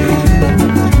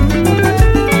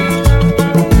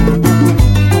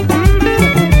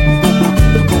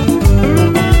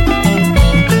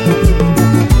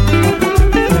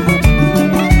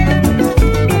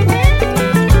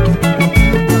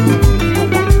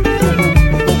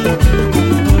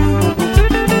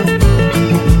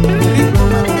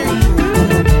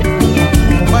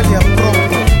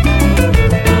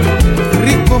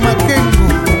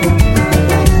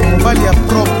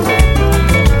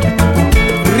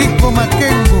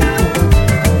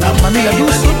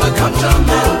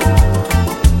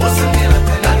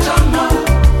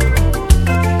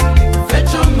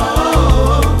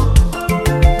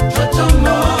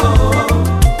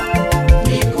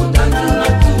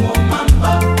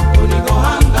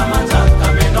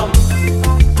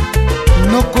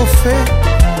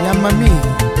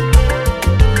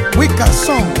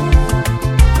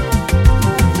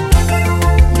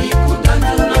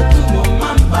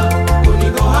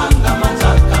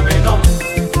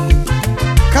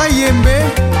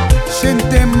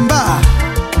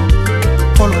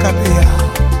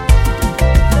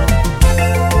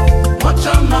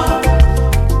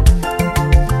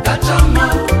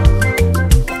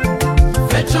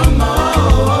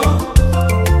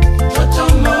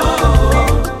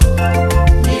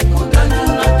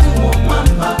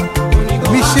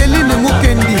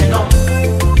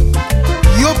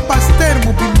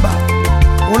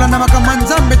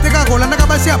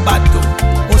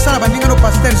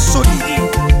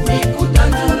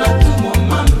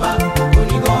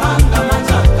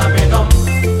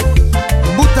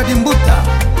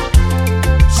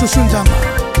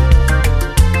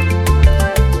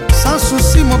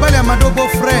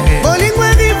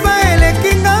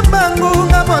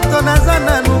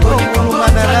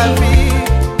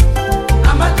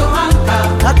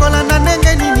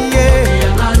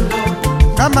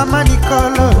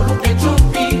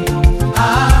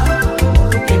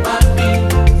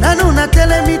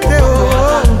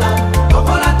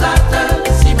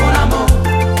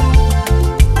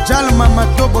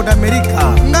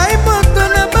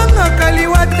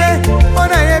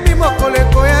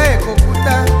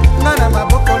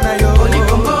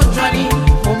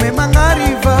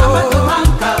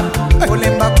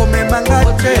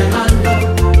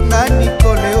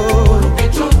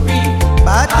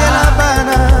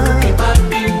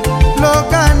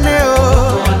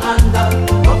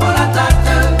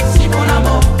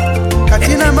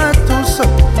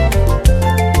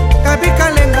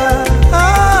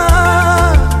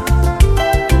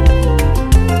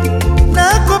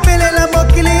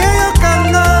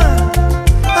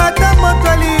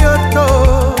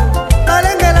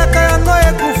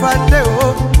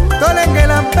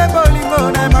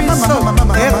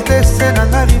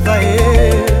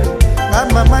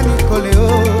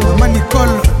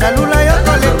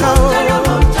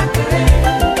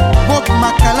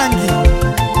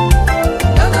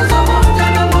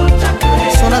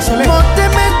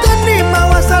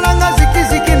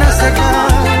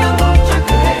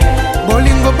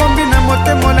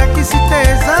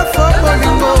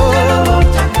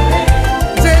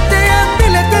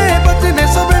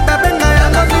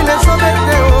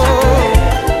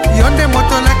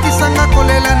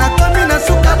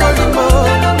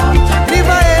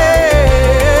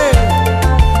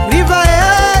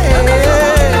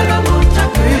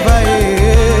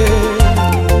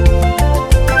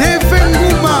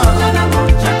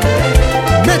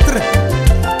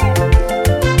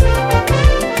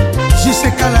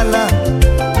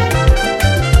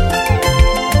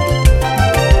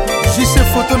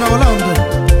Hollande.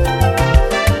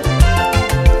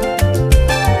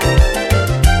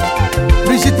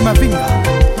 Brigitte Mavinga.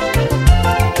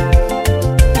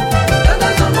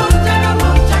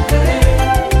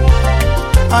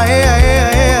 Aê, aê,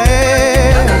 aê,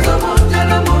 aê.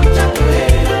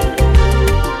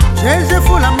 Jésus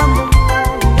fout la mambo.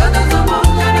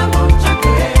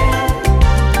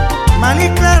 Mali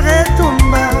Claire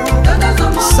Tumba.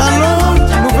 Salon,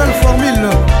 nouvelle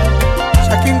formule.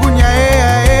 Chakingunya, aê,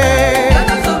 aê.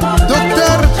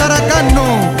 Docteur Taragano.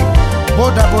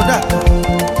 Boda, Boda.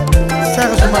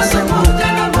 Serge Massengo.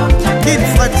 Kid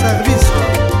Fred Service.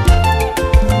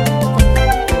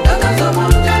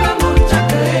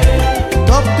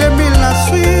 Top 2000 la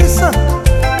Suisse.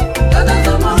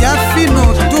 Yafino,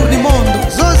 Tour du Monde.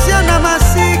 Zosiana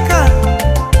Masika.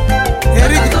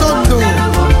 Eric Tondo.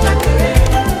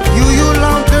 Yuyu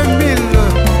l'an 2000.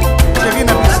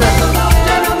 Chérina Bissel.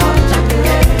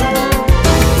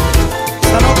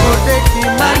 Salon Côté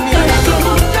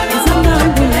Kimani.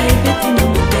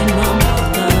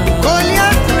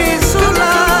 Goliath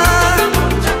Missoula.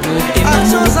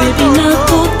 Action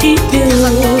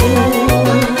Zango.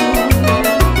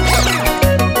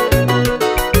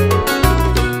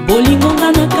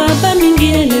 bolingonga na kaba mingi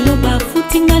elelo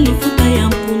bafutinga lifuta ya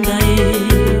mpunda e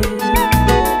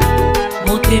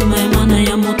motema emana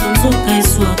ya moto nzoka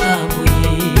eswaka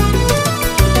boye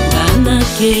ngana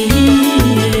kei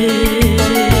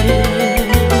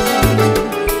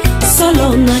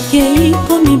solo na kei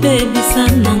komi bebisa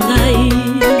na ngai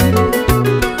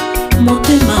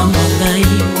motema mangai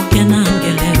mokena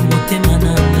ngele motema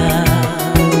na nga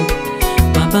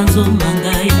babanzo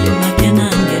mangai makena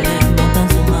ngele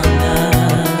babanzo manga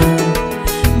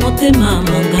motema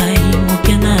mangai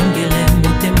mokena ngele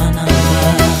motema na nga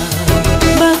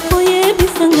bakoye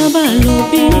bisanga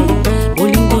balobi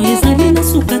bolingo ezali na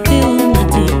suka te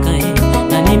onatika e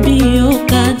nalembi yo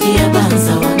kati ya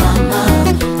banza wa mama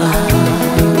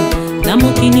na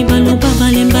mokini baloba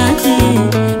balemba te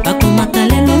bakomata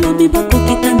lelo lobi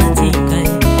bakokita na tika e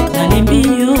nalembi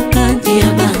yo kati ya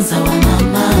banza wa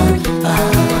mama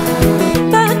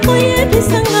bakoye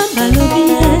bisanga balobi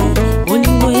e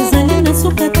bolingo ezali na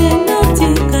suka te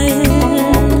natika e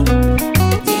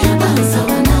ya banza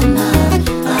wa mama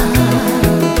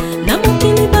na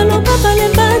mokini baloba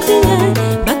balemba te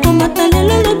bakomata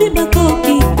lelo lobi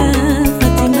bakokita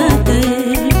Fatima te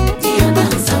ya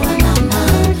banza wa mama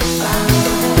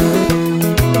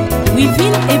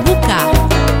Wivin Ebuka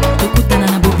tokutana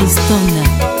na Bobiston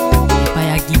epa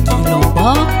ya Gigi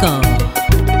Loboko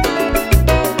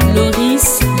Loris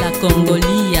la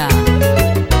Congolia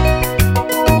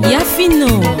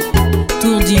Yafino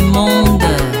Tour du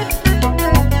Monde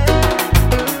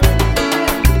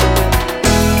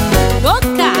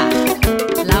Boka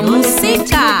la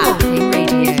Musica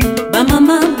ba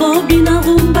mama Bobi na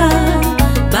rumba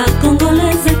ba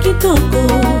Congolaise kitoko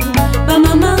ba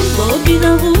mama Bobi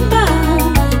na rumba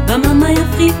ba mama ya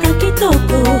Afrika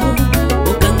kitoko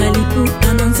okanga liputa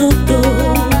na nzoto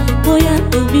boya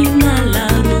tobina la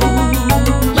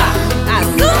rumba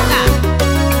azuka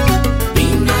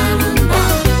bina rumba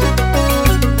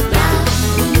la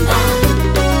rumba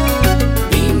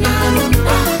bina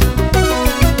rumba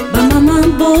ba mama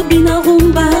Bobi na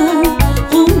rumba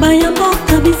rumba ya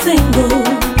mboka bisengo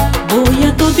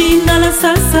boya tobina la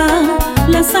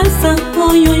salsa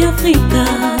oyo ya Afrika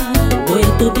boya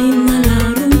tobina la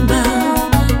rumba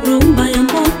rumba ya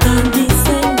mboka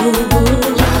bisengo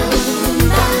la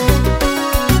rumba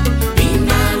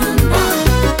bina rumba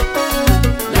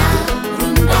la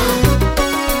rumba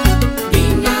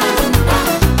bina rumba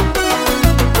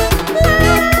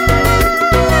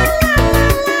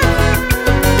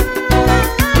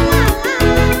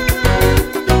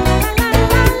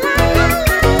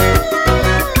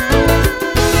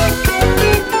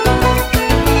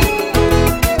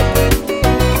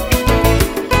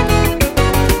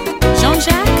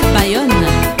Jean-Jacques Bayonne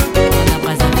na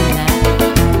Brazzaville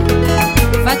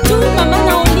Fatou mama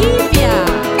na Olivia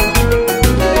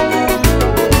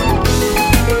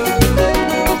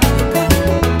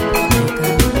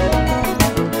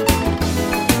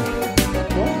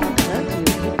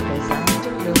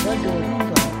Le roi de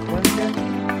rumba, Brendan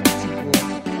Sibour,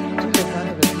 tous les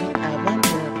vendredis à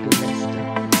 20h de l'Est.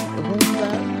 Rumba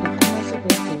pour commencer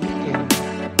votre week-end.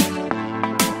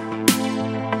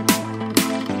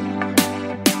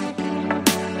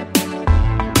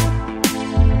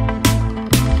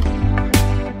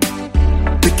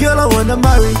 The girl I wanna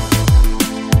marry,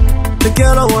 the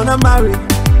girl I wanna marry,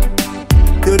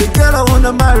 you're the girl I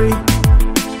wanna marry,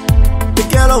 the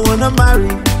girl I wanna marry.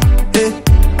 Eh,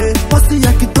 eh, wasi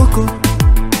ya kitoko,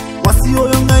 wasi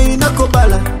oyo ngai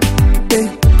nakobala. Eh,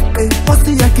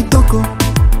 mayeleko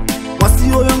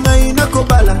Wasi oyo ngai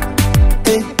nakobala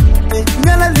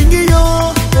Ngala lingi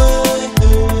yo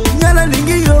Ngala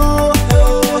lingi yo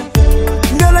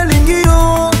Ngala lingi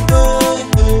yo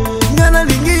Ngala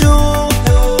lingi yo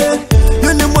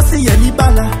Yone mwasi ya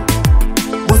libala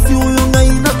Wasi oyo ngai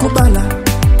nakobala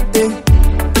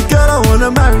The girl I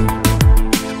wanna marry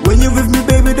When you with me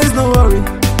baby there's no worry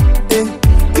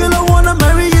Girl I wanna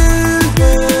marry you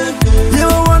Yeah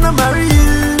I wanna marry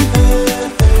you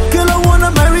Girl I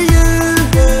wanna marry you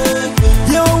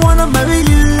Yeah I wanna marry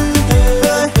you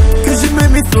Cause you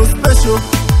made me feel special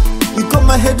You got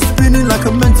my head spinning like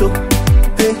a mental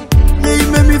Yeah you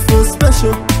made me feel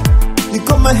special You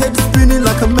got my head spinning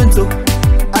like a mental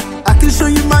I can show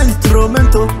you my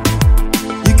instrumental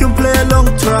You can play along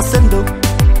transcendo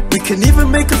We can even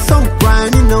make a song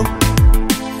grind, you know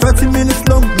 30 minutes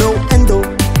long, no endo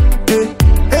Hey,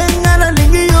 ngala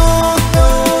lingi yo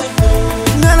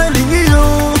Ngala lingi yo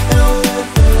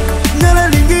Ngala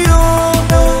lingi yo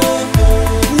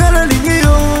Ngala lingi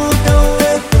yo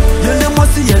Yone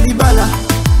mwasi ya libala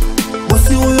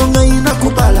Mwasi uyo ngai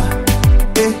nakubala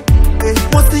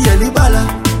Mwasi ya libala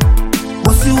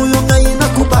Mwasi uyo ngai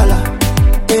nakubala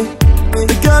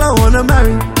The girl I wanna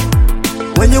marry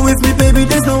When you're with me baby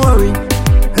there's no worry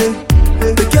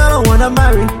The girl I wanna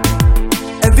marry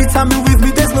Every time you're with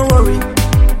me there's no worry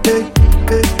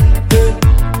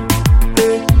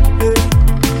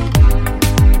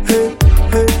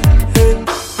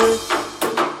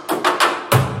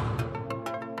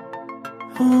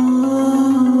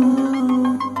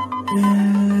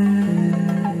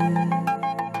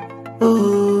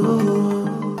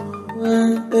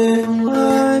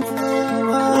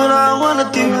What I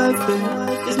wanna do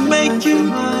is make you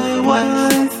my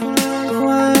wife.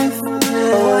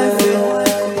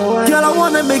 Girl, I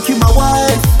wanna make you my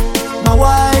wife, my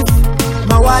wife,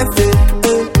 my wife.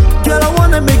 Girl, I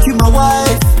wanna make you my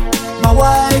wife, my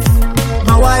wife,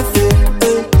 my wife.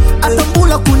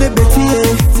 Atambula kune beti,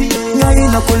 ngai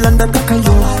na kulanda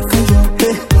kakayo,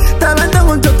 talanda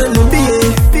ngonjote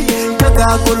lumbie,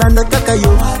 kaka kulanda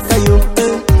kakayo, kayo.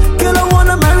 Girl, I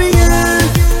wanna marry you.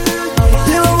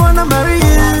 Yeah, I wanna marry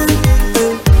you.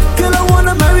 Girl, I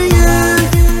wanna marry you.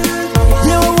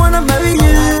 Yeah, I wanna marry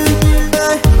you.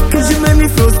 Cause you made me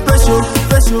feel special,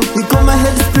 special. You got my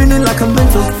head spinning like a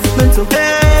mental.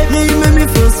 Yeah, you made me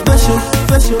feel special,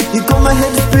 special. You got my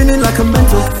head spinning like a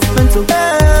mental.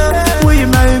 Will you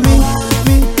marry me?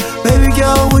 Baby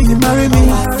girl, will you marry me?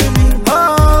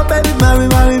 Oh, baby, marry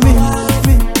me.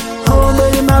 Oh,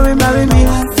 baby, marry me.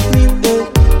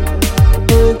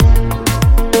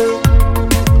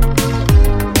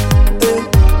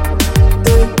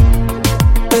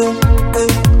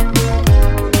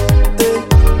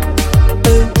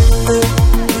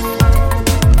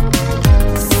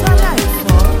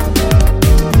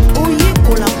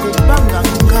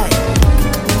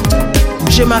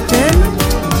 Je m'appelle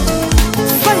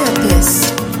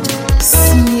Fayatess,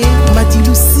 signé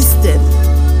Madilou System.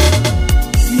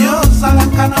 Yo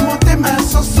zalaka na motema ya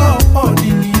soso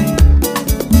odini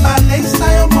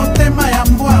Baleisa yo motema ya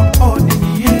mbwa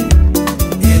odini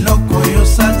Eloko yo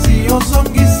santi yo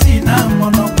zongisi na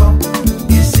monoko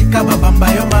Isika babamba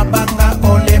yo mabanga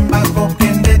olemba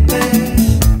kokende te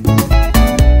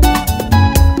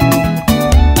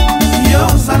Yo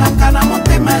zalaka na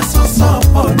motema ya soso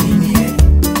odini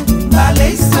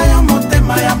Baleisa yo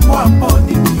motema ya mbwa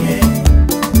odini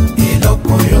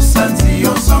Eloko yo santi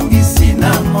yo zongisi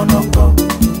na monoko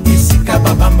Isika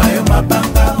babamba yo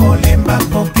mabanga olemba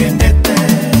kokende te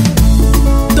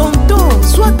Tonton,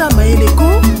 soit à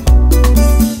Maeleko.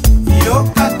 Yo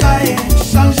kaka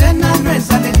change na no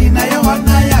ezaleli na yo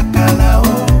wana ya kala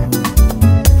o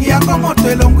Yango moto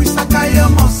elongwisaka yo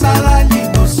mosala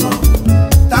liboso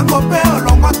Tango pe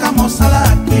olongwaka mosala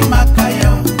akimaka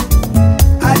yo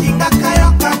Alingaka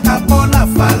yo kaka mpona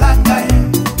falanga ye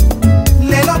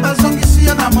Lelo bazongisi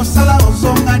yo na mosala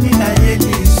ozongani na ye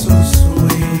lisusu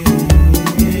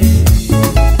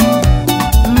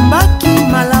Mbaki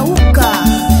Malauka.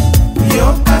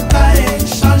 Yo kaka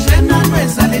change na no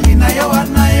ezaleli na yo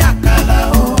wana ya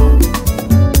kala o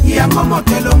Yango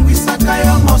moto elongwisaka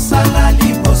yo mosala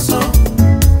liboso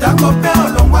Tango pe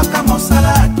olongwaka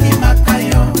mosala akimaka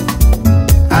yo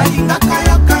Alingaka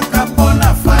yo kaka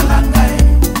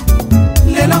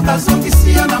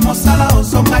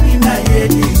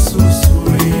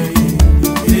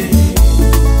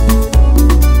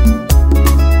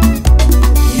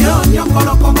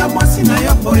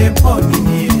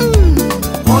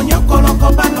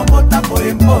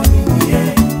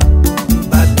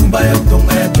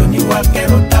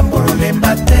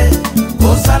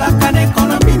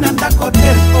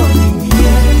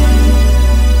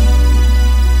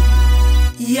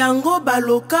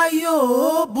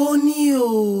Lokayo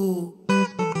Bonio.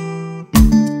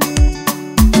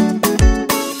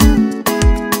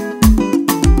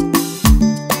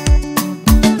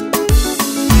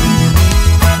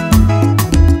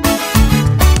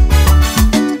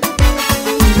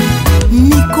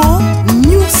 Nico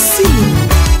New Scene.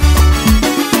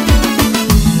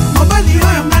 Mobali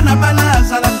oyo ngana bala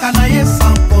azalaka na ye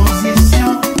sans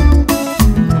position.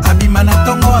 Abima na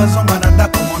tongo azonga na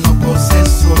ndako monoko se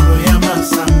solo ya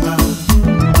masanga.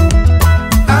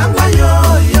 Anga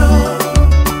yoyo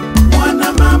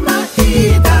mwana mama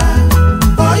ida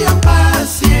oyo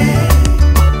pasie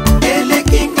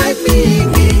elekinga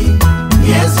mingi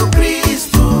Yesu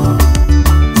Kristo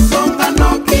songa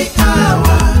noki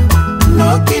awa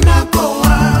noki na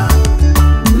koa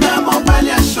na mobali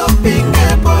ya shopping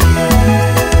boye.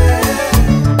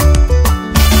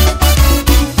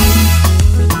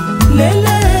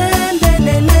 Lele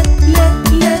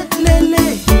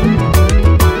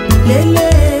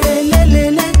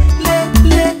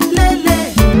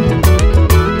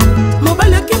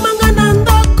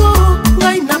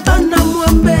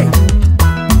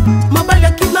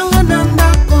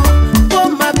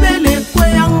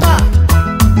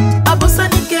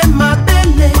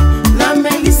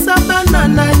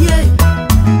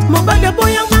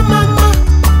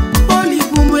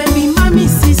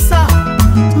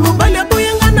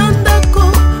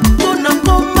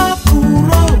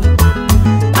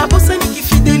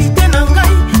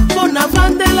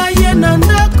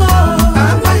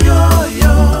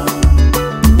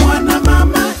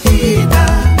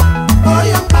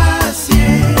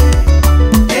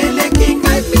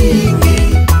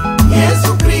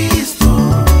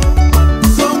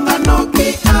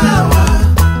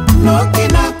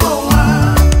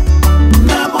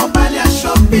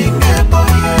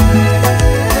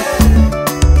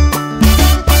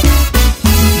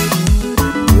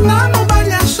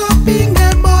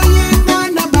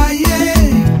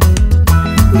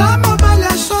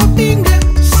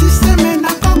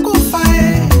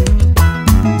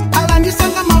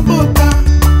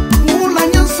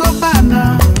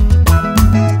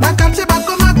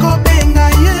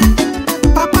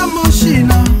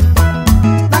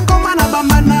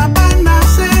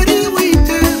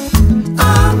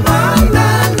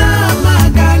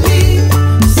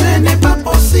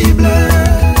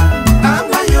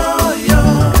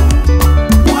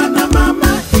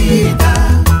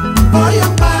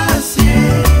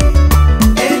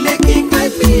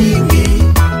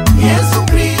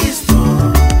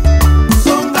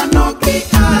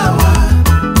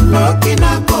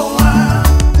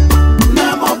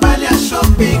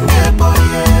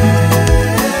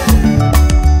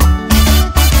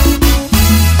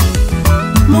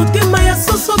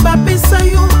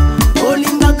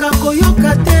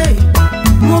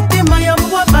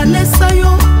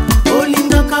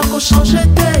changer